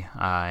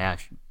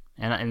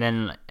and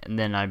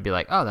then I'd be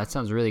like, oh, that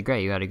sounds really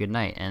great. You had a good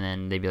night. And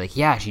then they'd be like,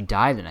 yeah, she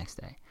died the next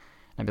day.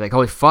 I'd be like,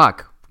 holy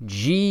fuck,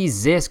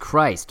 Jesus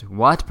Christ,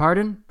 what?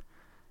 Pardon?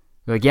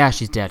 They're like, yeah,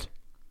 she's dead.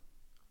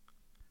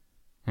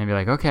 And I'd be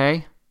like,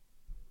 okay.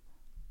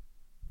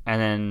 And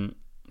then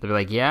they'd be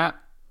like, yeah,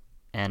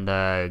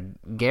 and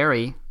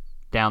Gary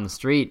down the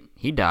street,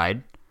 he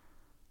died.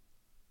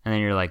 And then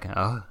you're like,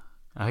 oh,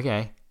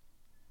 okay.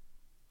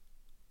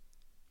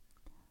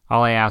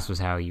 All I asked was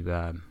how you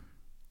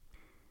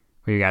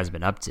what you guys have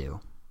been up to.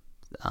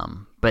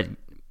 But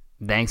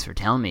thanks for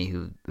telling me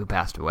who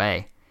passed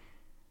away.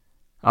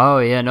 Oh,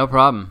 yeah, no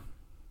problem.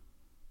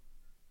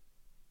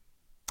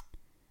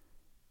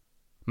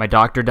 My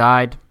doctor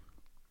died.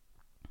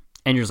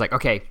 And you're just like,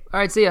 okay, all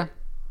right, see ya.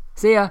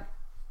 See ya.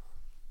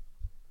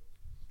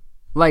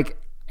 Like,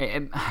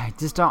 I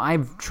just don't,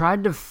 I've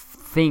tried to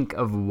think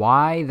of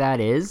why that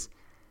is.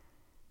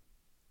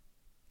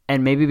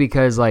 And maybe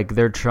because, like,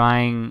 they're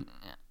trying,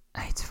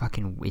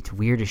 it's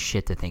weird as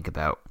shit to think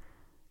about.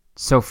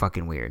 So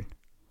fucking weird.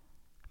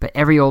 But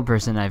every old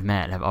person I've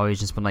met have always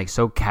just been like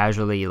so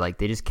casually, like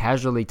they just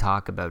casually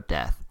talk about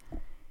death.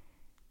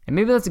 And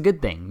maybe that's a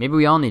good thing. Maybe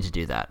we all need to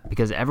do that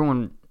because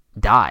everyone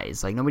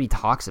dies. Like nobody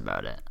talks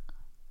about it.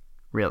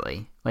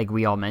 Really. Like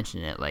we all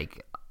mention it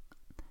like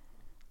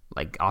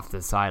off to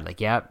the side, like,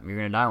 yeah, you're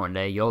gonna die one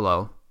day,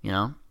 YOLO,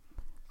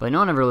 But no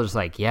one ever just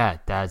like, yeah,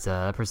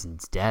 that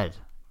person's dead.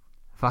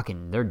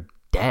 Fucking, they're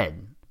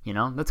dead,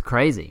 That's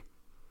crazy.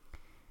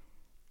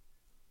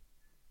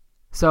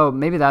 So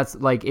maybe that's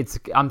like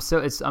I'm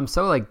so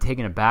like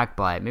taken aback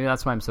by it. Maybe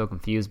that's why I'm so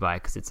confused by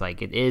it because it's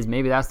like it is.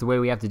 Maybe that's the way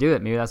we have to do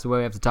it. Maybe that's the way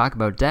we have to talk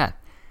about death.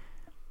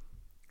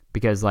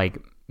 Because like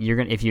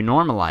if you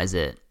normalize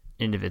it,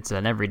 and if it's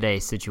an everyday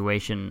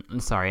situation,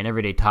 an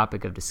everyday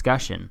topic of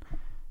discussion,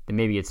 then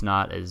maybe it's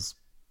not as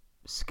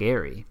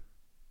scary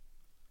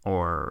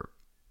or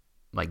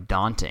like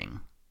daunting.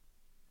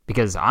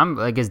 Because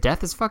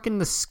death is fucking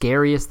the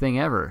scariest thing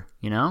ever.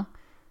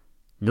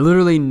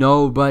 Literally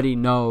nobody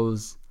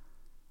knows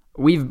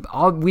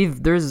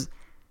There's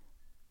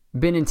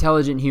been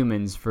intelligent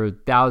humans for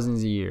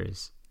thousands of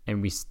years,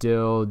 and we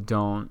still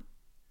don't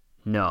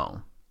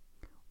know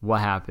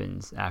what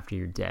happens after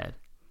you're dead.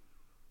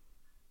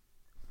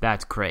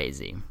 That's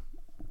crazy.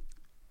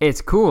 It's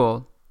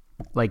cool.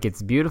 Like,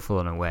 it's beautiful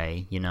in a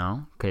way,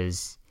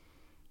 because,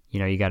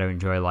 you got to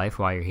enjoy life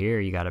while you're here.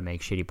 You got to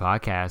make shitty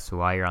podcasts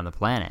while you're on the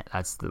planet.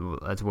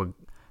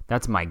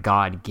 That's my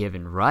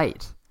God-given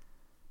right.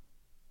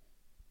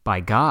 By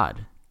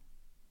God.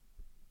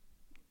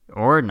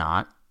 Or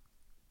not.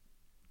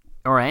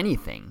 Or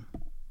anything.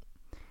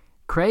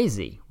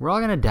 Crazy. We're all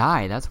gonna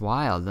die. That's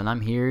wild. And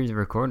I'm here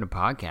recording a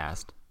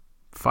podcast.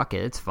 Fuck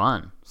it, it's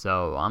fun.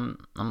 So I'm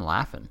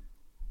laughing.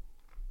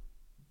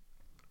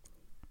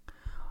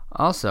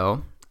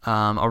 Also,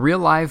 a real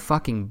live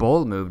fucking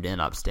bull moved in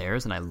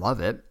upstairs, and I love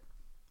it.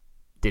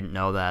 Didn't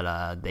know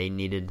that they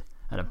needed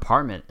an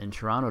apartment in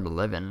Toronto to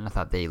live in. I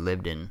thought they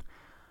lived in,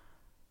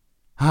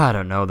 I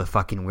don't know, the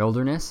fucking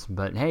wilderness.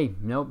 But hey,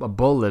 nope, a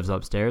bull lives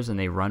upstairs, and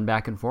they run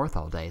back and forth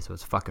all day, so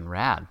it's fucking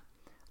rad.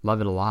 Love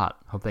it a lot.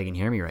 Hope they can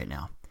hear me right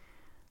now.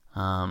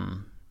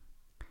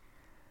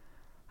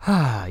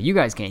 You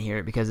guys can't hear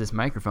it because this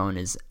microphone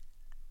is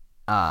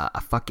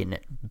a fucking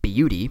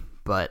beauty,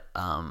 but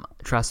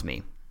trust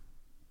me,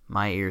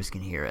 my ears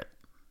can hear it.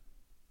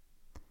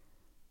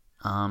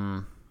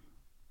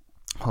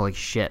 Holy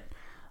shit.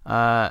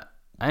 I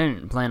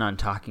didn't plan on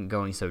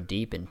going so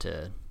deep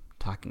into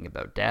talking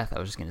about death. I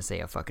was just going to say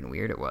how fucking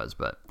weird it was,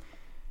 but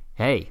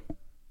hey,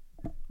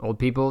 old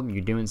people,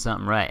 you're doing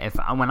something right.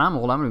 When I'm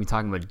old, I'm going to be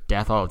talking about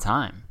death all the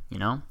time,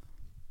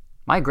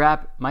 My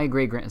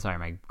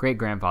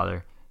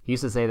great-grandfather, he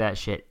used to say that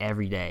shit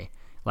every day.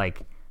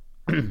 Like,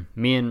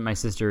 me and my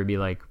sister would be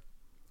like,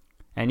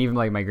 and even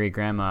like my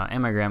great-grandma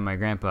and my grandma, my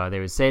grandpa, they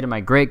would say to my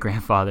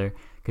great-grandfather,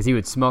 because he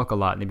would smoke a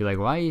lot, and they'd be like,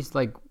 why are you,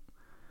 like,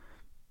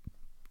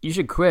 you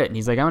should quit. And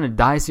he's like, I'm going to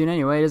die soon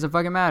anyway, it doesn't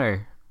fucking matter.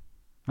 And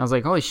I was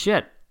like, holy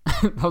shit.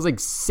 I was like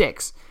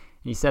 6,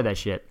 and he said that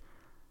shit.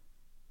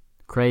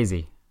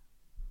 Crazy.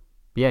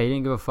 But yeah, he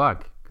didn't give a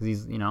fuck, because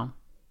he's, you've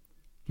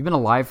been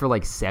alive for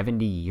like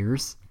 70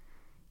 years.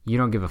 You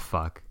don't give a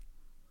fuck.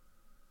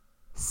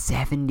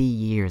 70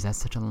 years. That's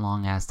such a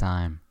long ass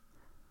time.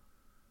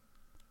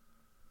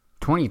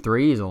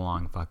 23 is a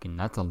long fucking.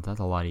 That's a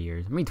lot of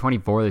years. I mean,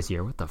 24 this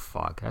year. What the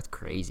fuck? That's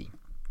crazy.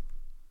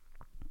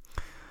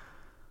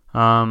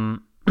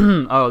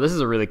 Oh, this is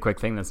a really quick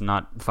thing that's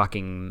not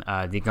fucking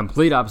the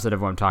complete opposite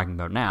of what I'm talking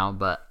about now,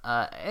 but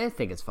I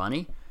think it's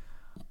funny.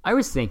 I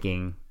was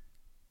thinking,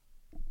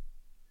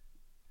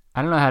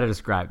 I don't know how to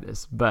describe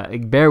this,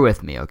 but bear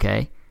with me,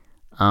 okay?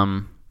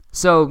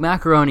 So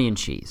macaroni and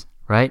cheese,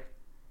 right?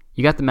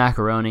 You got the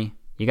macaroni,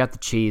 you got the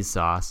cheese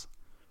sauce.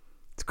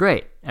 It's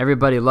great.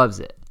 Everybody loves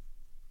it.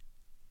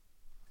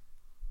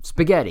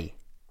 Spaghetti.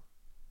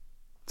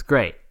 It's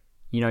great.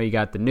 You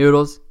got the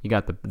noodles, you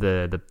got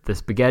the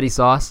spaghetti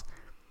sauce.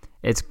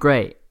 It's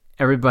great.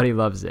 Everybody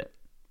loves it.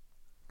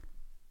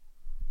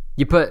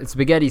 You put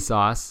spaghetti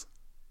sauce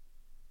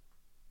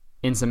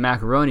in some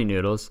macaroni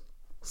noodles,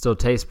 still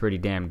tastes pretty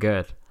damn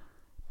good.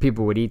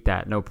 People would eat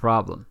that, no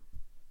problem.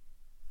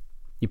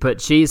 You put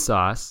cheese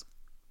sauce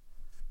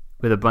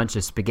with a bunch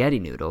of spaghetti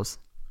noodles,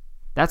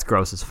 that's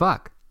gross as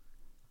fuck.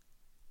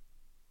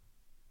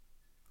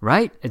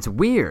 Right? It's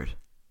weird.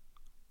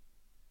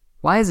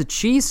 Why is a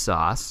cheese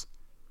sauce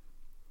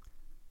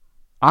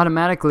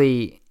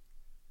automatically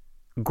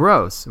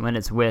gross when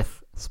it's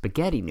with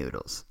spaghetti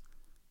noodles?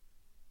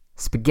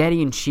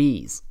 Spaghetti and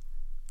cheese.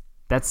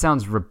 That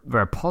sounds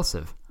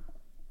repulsive.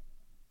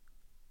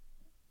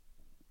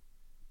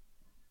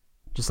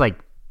 Just like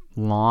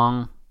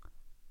long,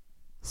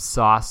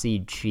 saucy,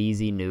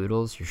 cheesy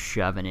noodles. You're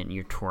shoving it and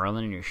you're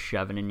twirling and you're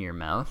shoving it in your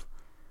mouth.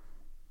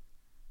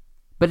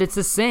 But it's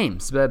the same.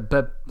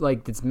 But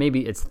like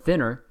it's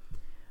thinner.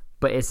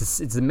 But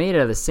it's made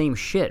out of the same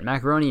shit.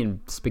 Macaroni and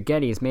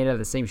spaghetti is made out of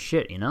the same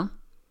shit,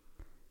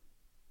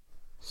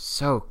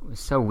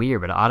 So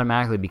weird, but it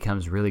automatically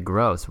becomes really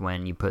gross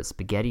when you put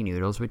spaghetti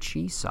noodles with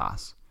cheese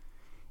sauce.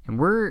 And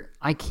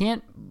I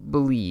can't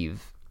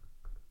believe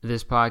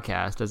this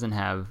podcast doesn't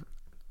have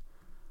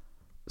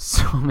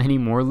so many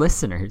more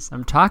listeners.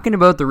 I'm talking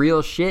about the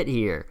real shit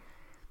here.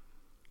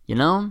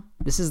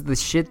 This is the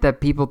shit that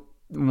people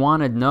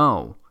want to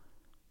know.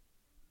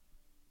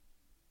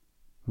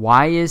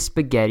 Why is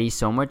spaghetti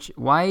so much?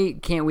 Why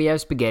can't we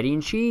have spaghetti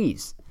and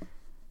cheese?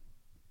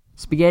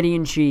 Spaghetti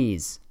and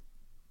cheese.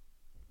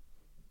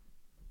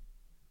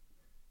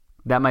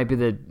 That might be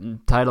the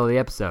title of the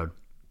episode.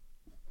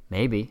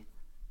 Maybe.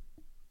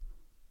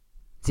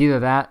 It's either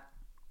that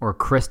or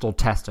crystal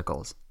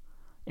testicles.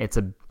 It's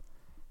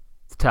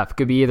tough. It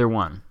could be either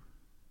one.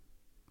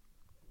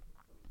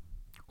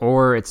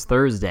 Or it's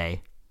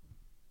Thursday.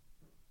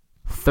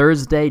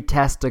 Thursday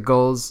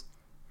testicles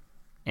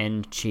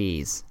and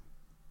cheese.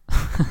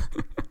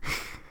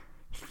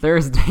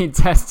 Thursday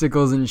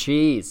testicles and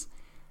cheese.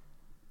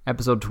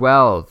 Episode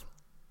 12.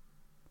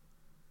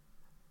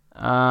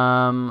 What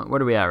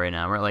are we at right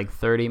now? We're at like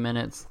 30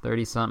 minutes,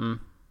 30 something.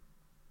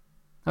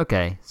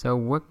 Okay, so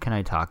what can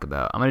I talk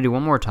about? I'm gonna do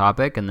one more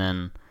topic and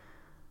then,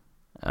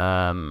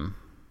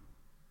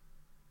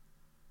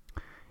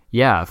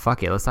 yeah,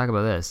 fuck it. Let's talk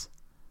about this.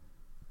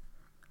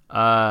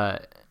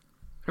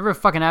 Whatever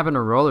fucking happened to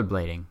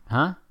rollerblading,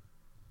 huh?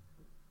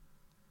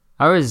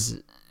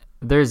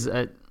 There's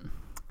a,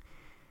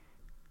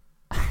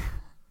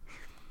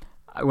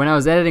 when I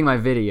was editing my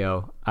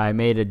video, I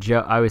made a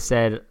joke. I was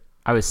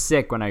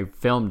sick when I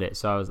filmed it,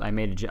 so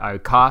I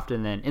coughed,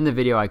 and then in the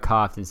video I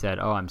coughed and said,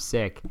 "Oh, I'm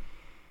sick."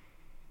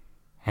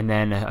 And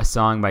then a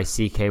song by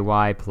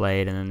CKY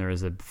played, and then there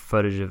was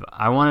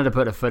I wanted to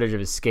put a footage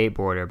of a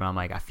skateboarder, but I'm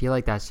like, I feel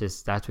like that's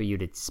what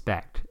you'd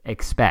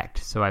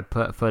expect. So I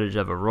put footage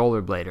of a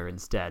rollerblader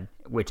instead,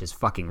 which is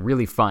fucking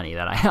really funny.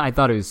 That I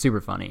thought it was super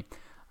funny.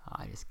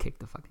 I just kicked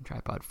the fucking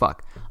tripod.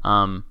 Fuck.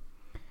 And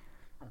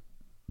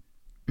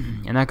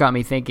that got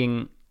me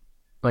thinking,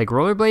 like,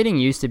 rollerblading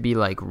used to be,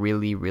 like,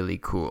 really, really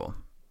cool.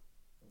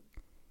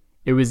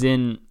 It was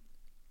in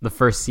the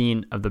first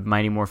scene of the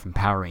Mighty Morphin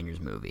Power Rangers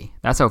movie.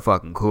 That's how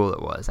fucking cool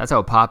it was. That's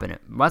how fucking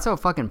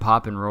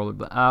poppin'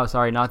 rollerblade. Oh,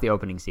 sorry, not the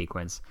opening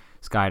sequence.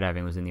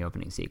 Skydiving was in the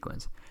opening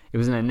sequence. It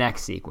was in the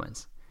next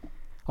sequence.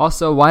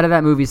 Also, why did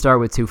that movie start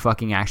with 2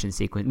 fucking action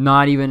sequences?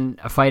 Not even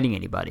fighting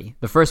anybody.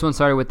 The first one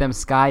started with them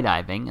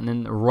skydiving, and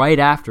then right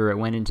after it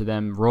went into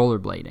them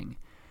rollerblading.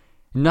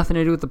 Nothing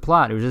to do with the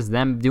plot. It was just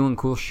them doing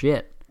cool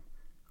shit.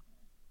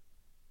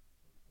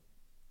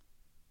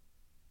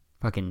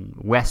 Fucking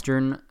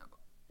Western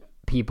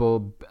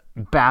people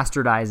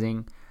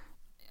bastardizing.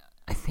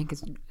 I think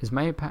is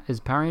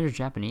Power Rangers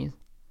Japanese?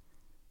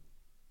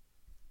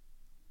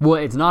 Well,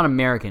 it's not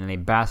American, and they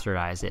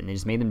bastardized it, and they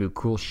just made them do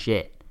cool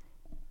shit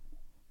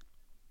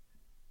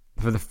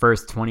for the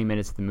first 20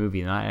 minutes of the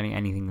movie, not adding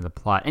anything to the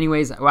plot.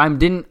 Anyways, I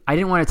didn't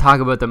want to talk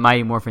about the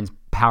Mighty Morphin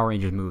Power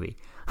Rangers movie,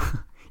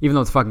 even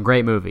though it's a fucking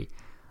great movie.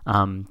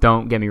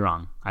 Don't get me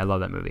wrong, I love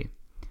that movie.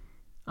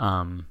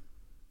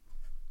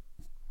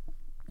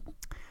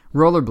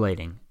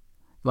 Rollerblading.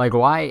 Like,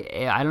 why?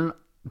 I don't.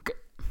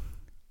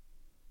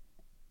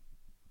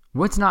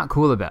 What's not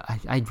cool about it?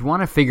 I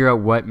want to figure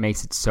out what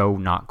makes it so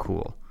not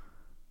cool.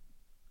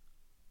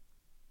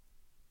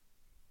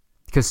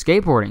 Because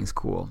skateboarding's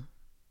cool.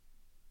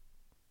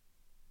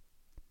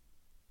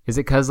 Is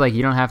it because, like,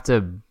 you don't have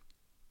to.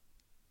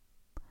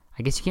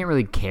 I guess you can't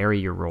really carry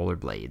your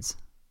rollerblades.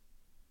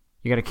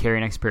 You gotta carry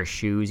an extra pair of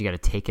shoes. You gotta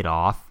take it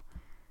off.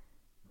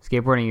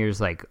 Skateboarding, you're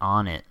just, like,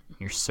 on it.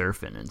 You're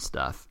surfing and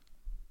stuff.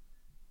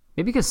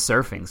 Maybe because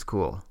surfing's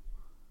cool.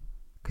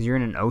 Because you're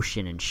in an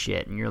ocean and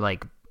shit, and you're,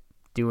 like,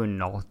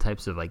 doing all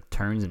types of, like,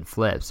 turns and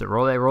flips. So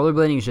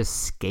rollerblading is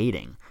just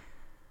skating.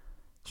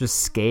 It's just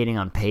skating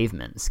on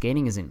pavement.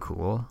 Skating isn't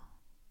cool.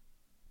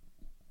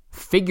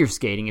 Figure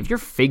skating. If you're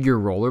figure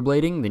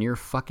rollerblading, then you're a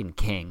fucking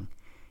king.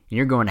 And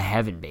you're going to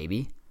heaven,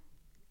 baby.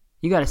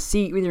 You got a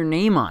seat with your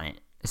name on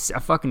it. A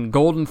fucking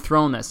golden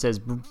throne that says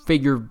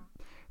figure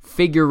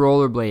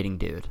rollerblading,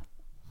 dude.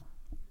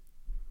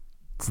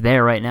 It's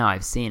there right now.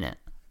 I've seen it.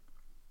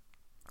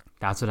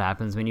 That's what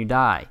happens when you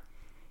die.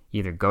 You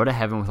either go to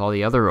heaven with all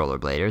the other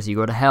rollerbladers, you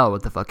go to hell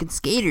with the fucking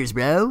skaters,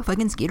 bro.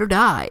 Fucking skate or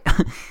die.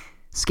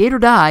 Skate or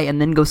die and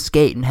then go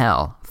skate in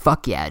hell.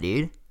 Fuck yeah,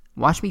 dude.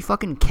 Watch me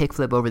fucking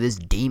kickflip over this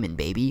demon,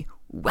 baby.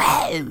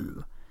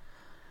 Wow.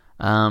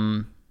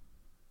 I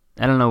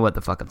don't know what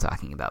the fuck I'm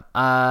talking about.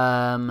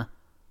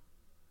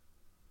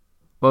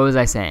 What was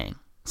I saying?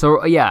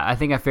 So, yeah, I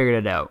think I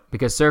figured it out.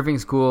 Because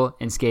surfing's cool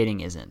and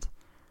skating isn't.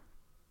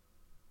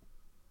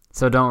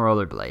 So don't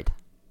rollerblade.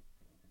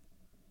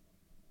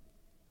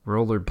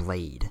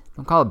 Rollerblade.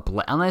 Don't call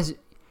it unless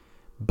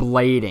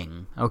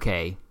blading.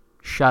 Okay,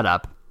 shut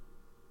up.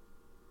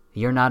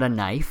 You're not a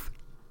knife,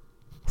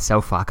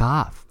 so fuck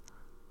off.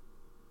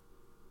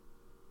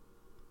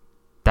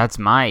 That's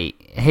my...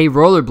 Hey,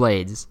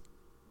 rollerblades.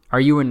 Are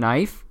you a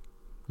knife?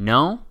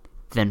 No?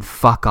 Then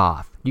fuck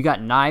off. You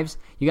got knives?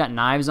 You got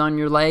knives on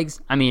your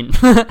legs? I mean...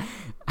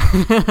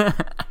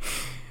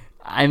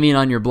 I mean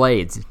on your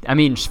blades. I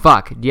mean,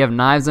 fuck. Do you have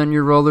knives on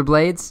your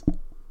rollerblades?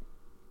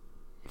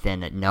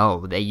 Then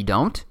no, that you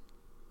don't?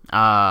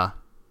 Oh.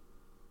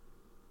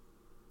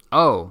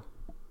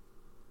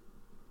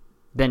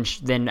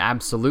 Then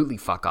absolutely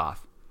fuck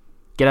off.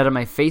 Get out of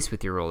my face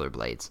with your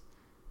rollerblades.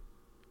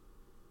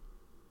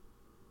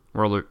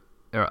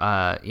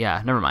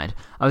 Yeah, never mind.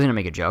 I was gonna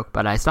make a joke,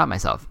 but I stopped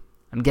myself.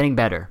 I'm getting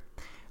better.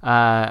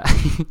 Sorry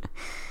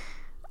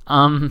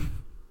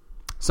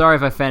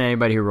if I offend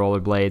anybody who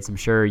rollerblades. I'm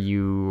sure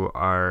you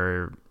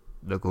are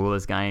the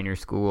coolest guy in your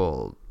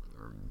school,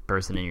 or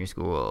person in your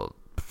school.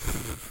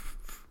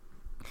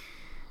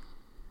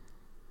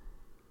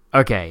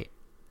 Okay,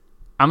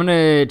 I'm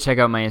gonna check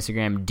out my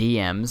Instagram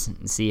DMs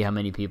and see how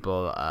many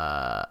people,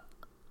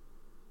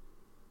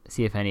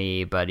 see if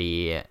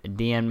anybody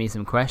DM'd me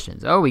some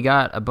questions. Oh, we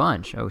got a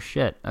bunch. Oh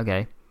shit.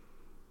 Okay.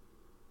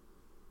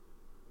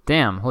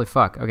 Damn. Holy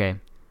fuck. Okay.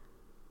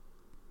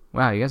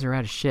 Wow, you guys are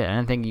rad as shit. I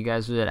didn't think you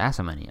guys would ask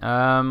so many.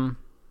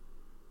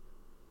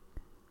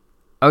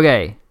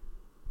 Okay.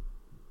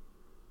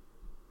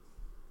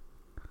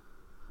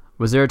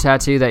 Was there a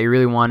tattoo that you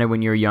really wanted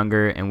when you were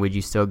younger, and would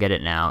you still get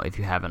it now if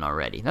you haven't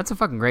already? That's a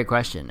fucking great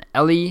question.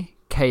 Ellie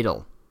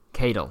Cadle.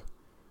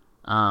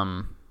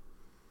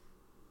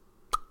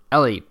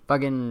 Ellie,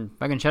 fucking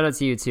shout out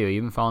to you too.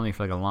 You've been following me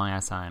for like a long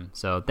ass time,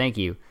 so thank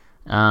you.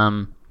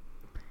 A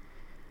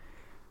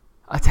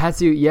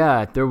tattoo,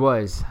 yeah, there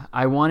was.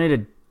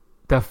 The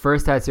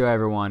first tattoo I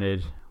ever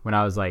wanted when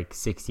I was like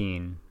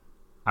 16.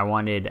 I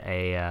wanted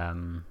a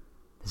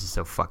this is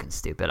so fucking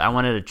stupid. I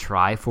wanted a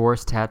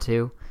Triforce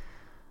tattoo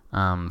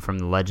from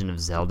the Legend of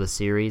Zelda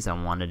series. I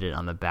wanted it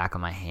on the back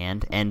of my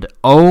hand, and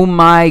oh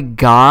my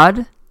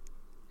god,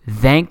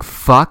 thank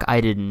fuck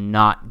I did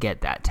not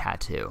get that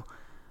tattoo.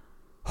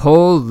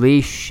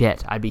 Holy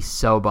shit, I'd be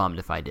so bummed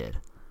if I did.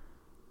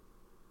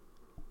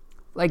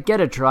 Like,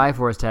 get a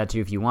Triforce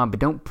tattoo if you want,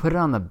 but don't put it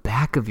on the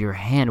back of your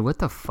hand. What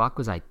the fuck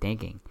was I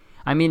thinking?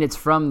 I mean, it's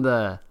from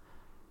the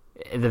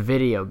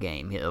video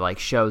game. It, like,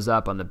 shows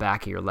up on the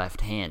back of your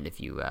left hand if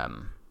you,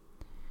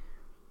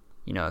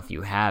 if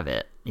you have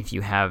it. If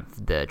you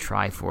have the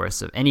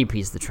Triforce of any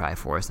piece of the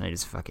Triforce, and I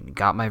just fucking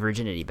got my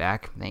virginity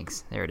back.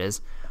 Thanks. There it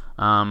is.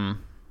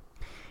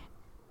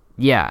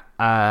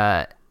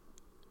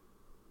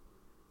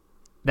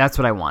 That's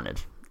what I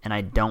wanted, and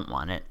I don't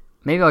want it.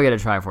 Maybe I'll get a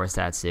Triforce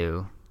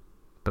tattoo,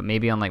 but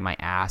maybe on, like, my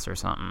ass or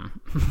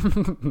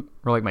something.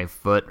 Or, like, my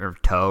foot or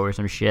toe or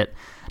some shit.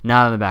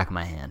 Not on the back of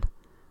my hand.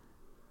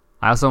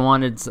 I also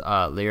wanted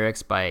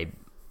lyrics by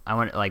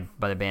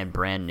the band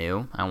Brand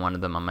New. I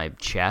wanted them on my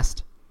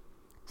chest.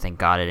 Thank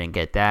God I didn't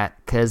get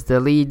that, because the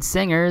lead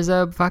singer is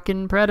a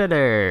fucking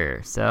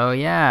predator. So,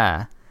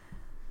 yeah.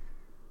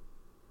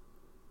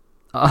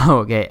 Oh,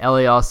 okay.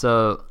 Ellie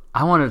also...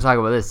 I wanted to talk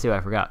about this, too.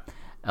 I forgot.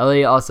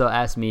 Ellie also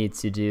asked me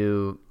to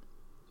do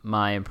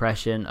my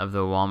impression of the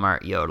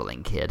Walmart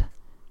yodeling kid.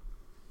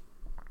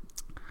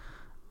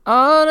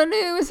 All I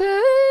knew was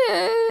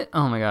hey.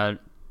 Oh my god.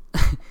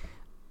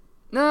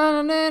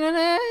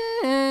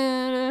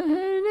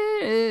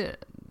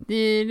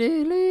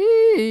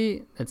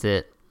 That's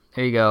it.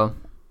 There you go.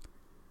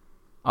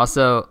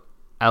 Also,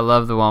 I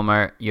love the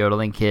Walmart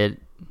yodeling kid.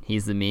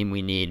 He's the meme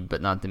we need,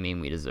 but not the meme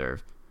we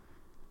deserve.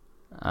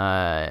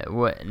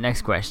 What?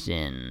 Next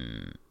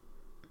question.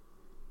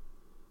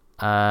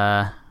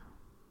 Why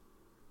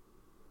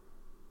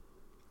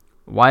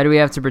do we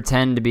have to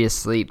pretend to be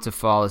asleep to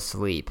fall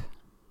asleep?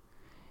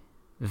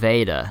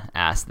 Veda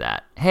asked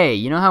that. Hey,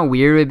 you know how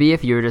weird it would be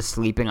if you were just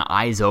sleeping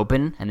eyes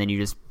open and then you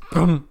just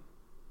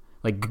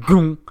like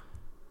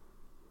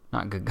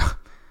not good.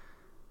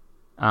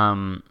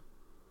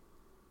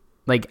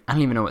 Like, I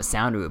don't even know what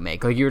sound it would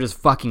make. Like, you were just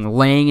fucking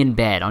laying in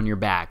bed on your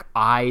back,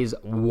 eyes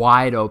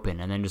wide open,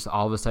 and then just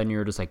all of a sudden you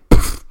were just like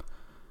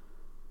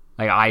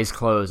like eyes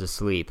closed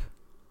asleep.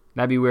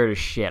 That'd be weird as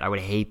shit. I would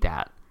hate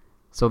that.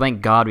 So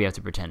thank God we have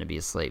to pretend to be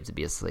asleep to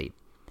be asleep.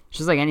 It's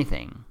just like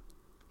anything.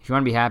 If you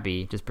want to be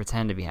happy, just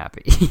pretend to be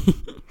happy.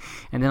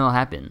 And then it'll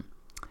happen.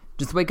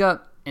 Just wake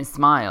up and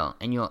smile,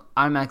 and you'll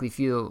automatically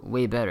feel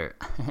way better.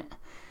 That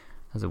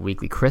was a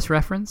Weekly Chris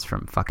reference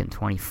from fucking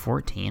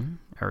 2014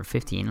 or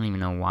 15. I don't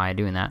even know why I'm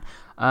doing that.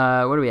 What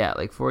are we at?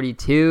 Like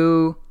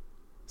 42?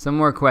 Some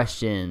more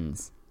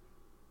questions.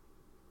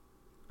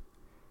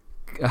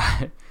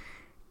 God.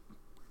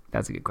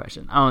 That's a good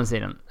question. I don't want to say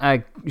them.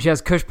 She has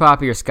Kush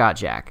Poppy or Scott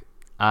Jack.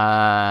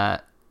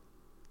 Scott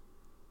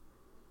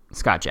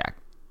Jack.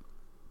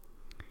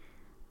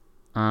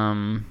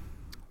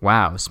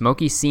 Wow.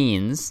 Smoky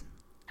Scenes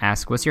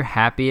asks, what's your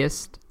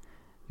happiest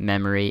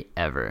memory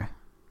ever?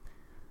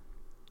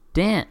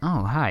 Dan.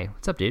 Oh, hi.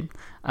 What's up, dude?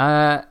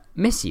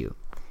 Miss you.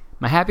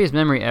 My happiest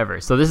memory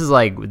ever. So this is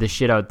like the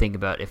shit I would think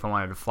about if I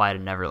wanted to fly to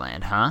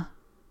Neverland, huh?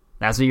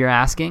 That's what you're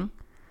asking?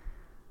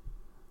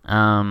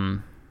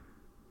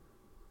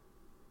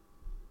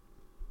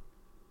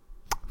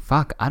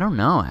 Fuck, I don't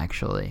know,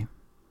 actually.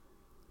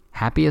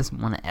 Happiest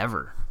one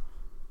ever.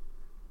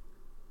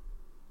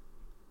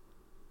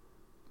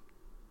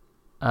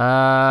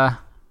 I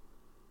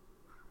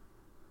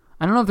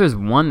don't know if there's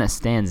one that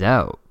stands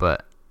out,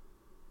 but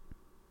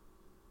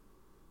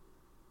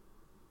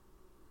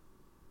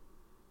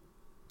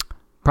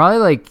probably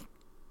like,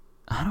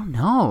 I don't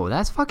know.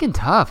 That's fucking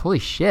tough. Holy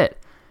shit.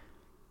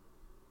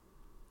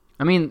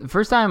 I mean, the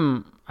first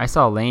time I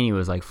saw Lainey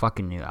was like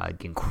fucking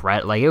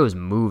incredible. Like, it was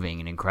moving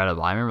and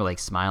incredible. I remember like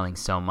smiling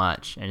so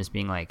much and just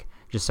being like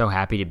just so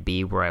happy to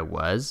be where I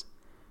was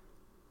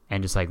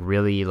and just like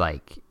really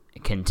like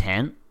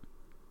content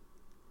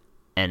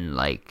and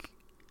like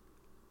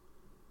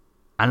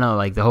I don't know,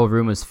 like the whole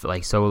room was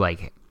like so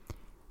like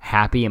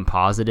happy and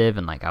positive,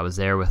 and like I was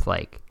there with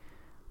like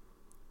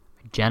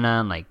Jenna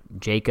and like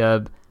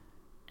Jacob,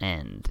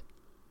 and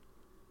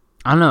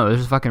I don't know, it was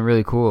just fucking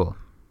really cool.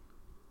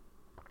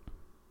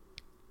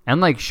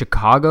 And like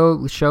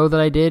Chicago show that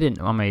I did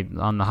on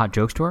the Hot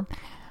Jokes tour,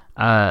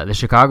 the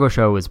Chicago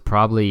show was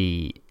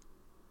probably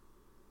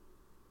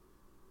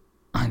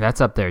that's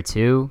up there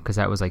too, because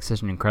that was like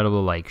such an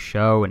incredible like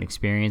show and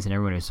experience, and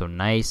everyone was so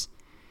nice.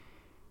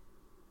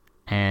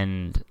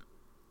 And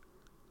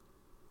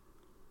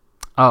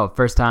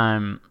first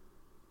time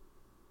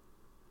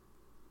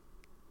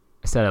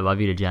said I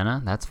love you to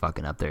Jenna. That's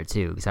fucking up there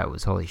too, because that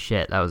was holy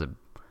shit. That was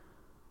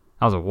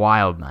a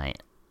wild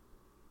night.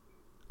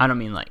 I don't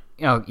mean like,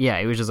 oh yeah,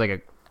 it was just like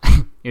a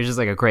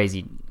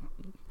crazy,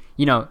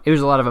 it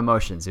was a lot of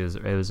emotions. It was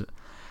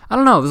I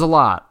don't know, it was a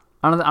lot.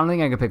 I don't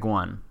think I could pick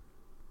one.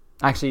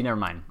 Actually, never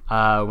mind.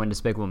 When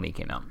Despicable Me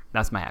came out,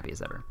 that's my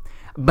happiest ever.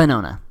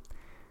 Banana.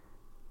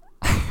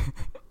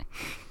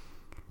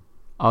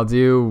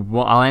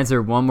 I'll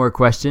answer one more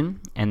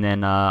question and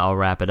then I'll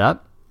wrap it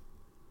up.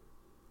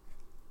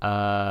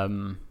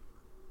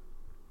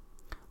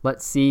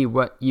 Let's see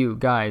what you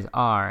guys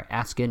are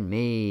asking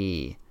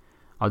me.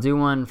 I'll do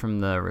one from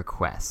the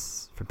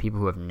requests for people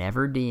who have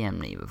never DM'd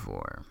me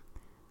before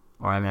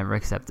or I've never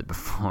accepted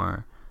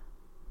before.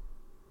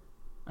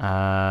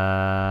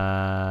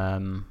 Oh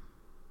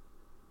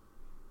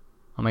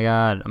my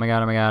god.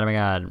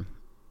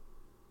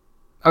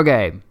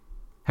 Okay.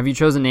 Have you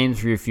chosen names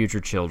for your future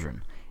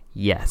children?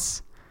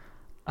 Yes.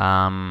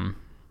 I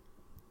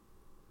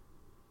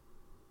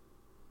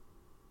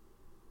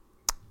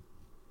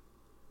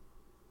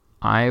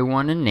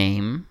want to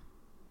name,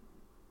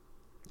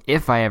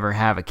 if I ever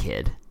have a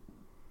kid,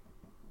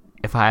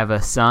 if I have a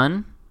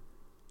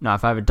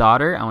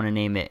daughter, I want to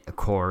name it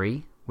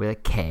Corey with a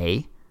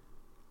K.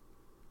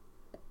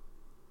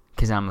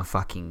 Because I'm a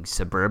fucking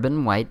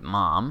suburban white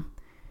mom.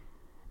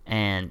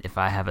 And if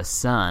I have a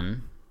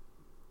son,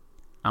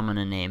 I'm going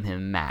to name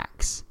him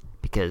Max.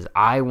 Because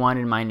I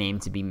wanted my name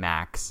to be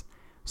Max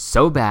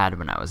so bad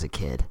when I was a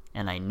kid.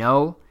 And I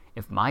know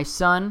if my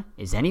son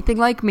is anything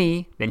like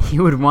me, then he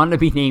would want to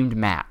be named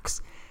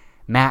Max.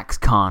 Max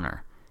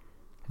Connor.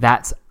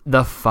 That's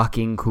the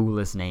fucking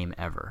coolest name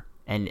ever.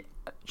 And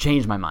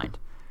changed my mind.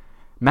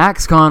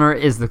 Max Connor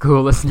is the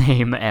coolest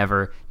name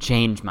ever.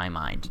 Changed my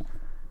mind.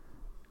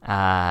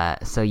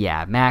 So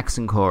yeah, Max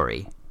and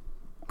Corey.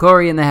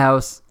 Corey in the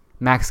house.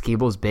 Max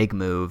Keeble's big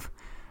move.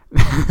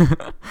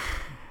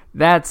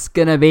 That's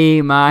gonna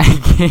be my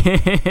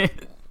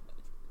kid.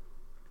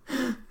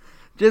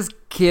 Just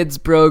kids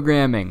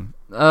programming.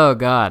 Oh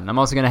god. I'm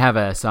also gonna have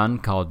a son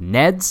called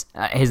Neds.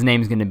 His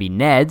name's gonna be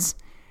Neds.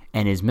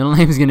 And his middle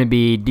name's gonna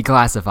be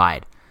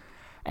Declassified.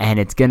 And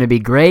it's gonna be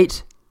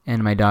great.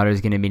 And my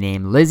daughter's gonna be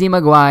named Lizzie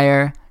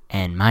McGuire.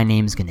 And my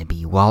name's gonna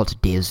be Walt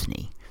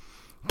Disney.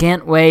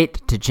 Can't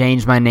wait to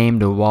change my name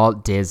to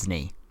Walt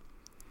Disney.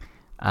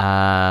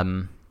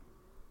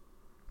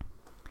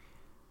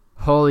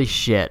 Holy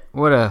shit.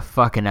 What a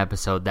fucking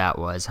episode that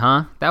was,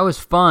 huh? That was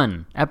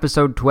fun.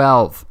 Episode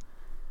 12.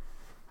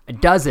 A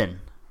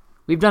dozen.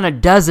 We've done a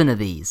dozen of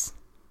these.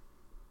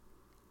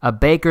 A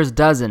baker's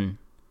dozen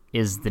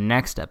is the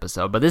next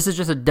episode, but this is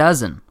just a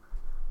dozen.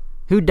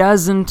 Who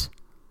doesn't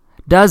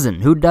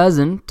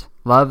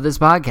love this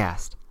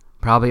podcast?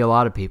 Probably a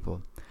lot of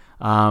people.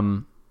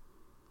 I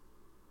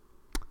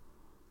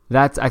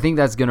think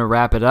that's going to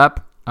wrap it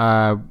up.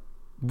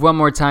 One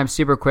more time,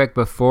 super quick,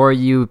 before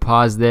you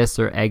pause this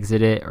or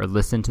exit it or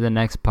listen to the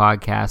next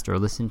podcast or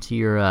listen to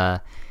your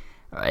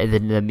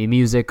the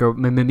music or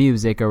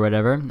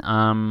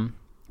whatever.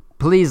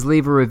 Please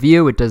leave a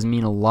review. It does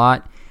mean a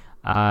lot.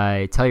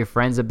 Tell your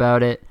friends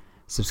about it.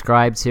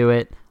 Subscribe to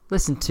it.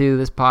 Listen to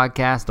this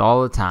podcast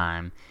all the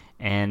time.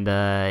 And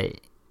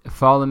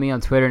follow me on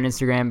Twitter and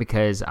Instagram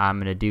because I'm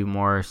going to do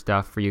more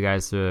stuff for you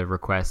guys to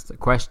request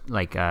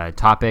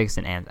topics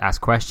and ask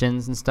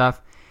questions and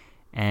stuff.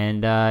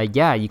 And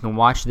you can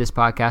watch this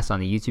podcast on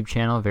the YouTube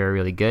channel. Very,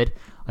 really good.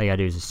 All you got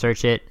to do is just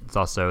search it. It's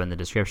also in the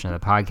description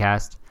of the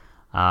podcast.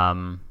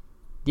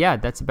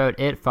 That's about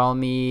it. Follow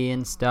me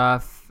and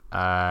stuff.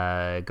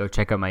 Go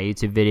check out my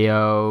YouTube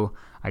video.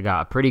 I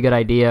got a pretty good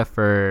idea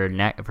for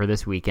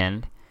this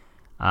weekend.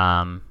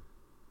 I'm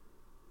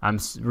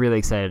really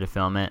excited to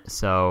film it.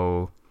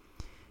 So,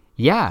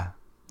 yeah,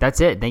 that's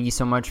it. Thank you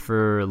so much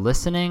for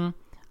listening.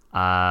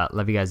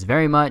 Love you guys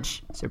very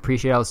much. So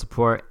appreciate all the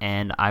support,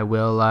 and I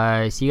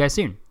will see you guys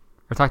soon,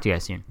 or talk to you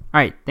guys soon. All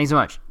right, thanks so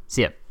much.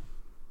 See ya.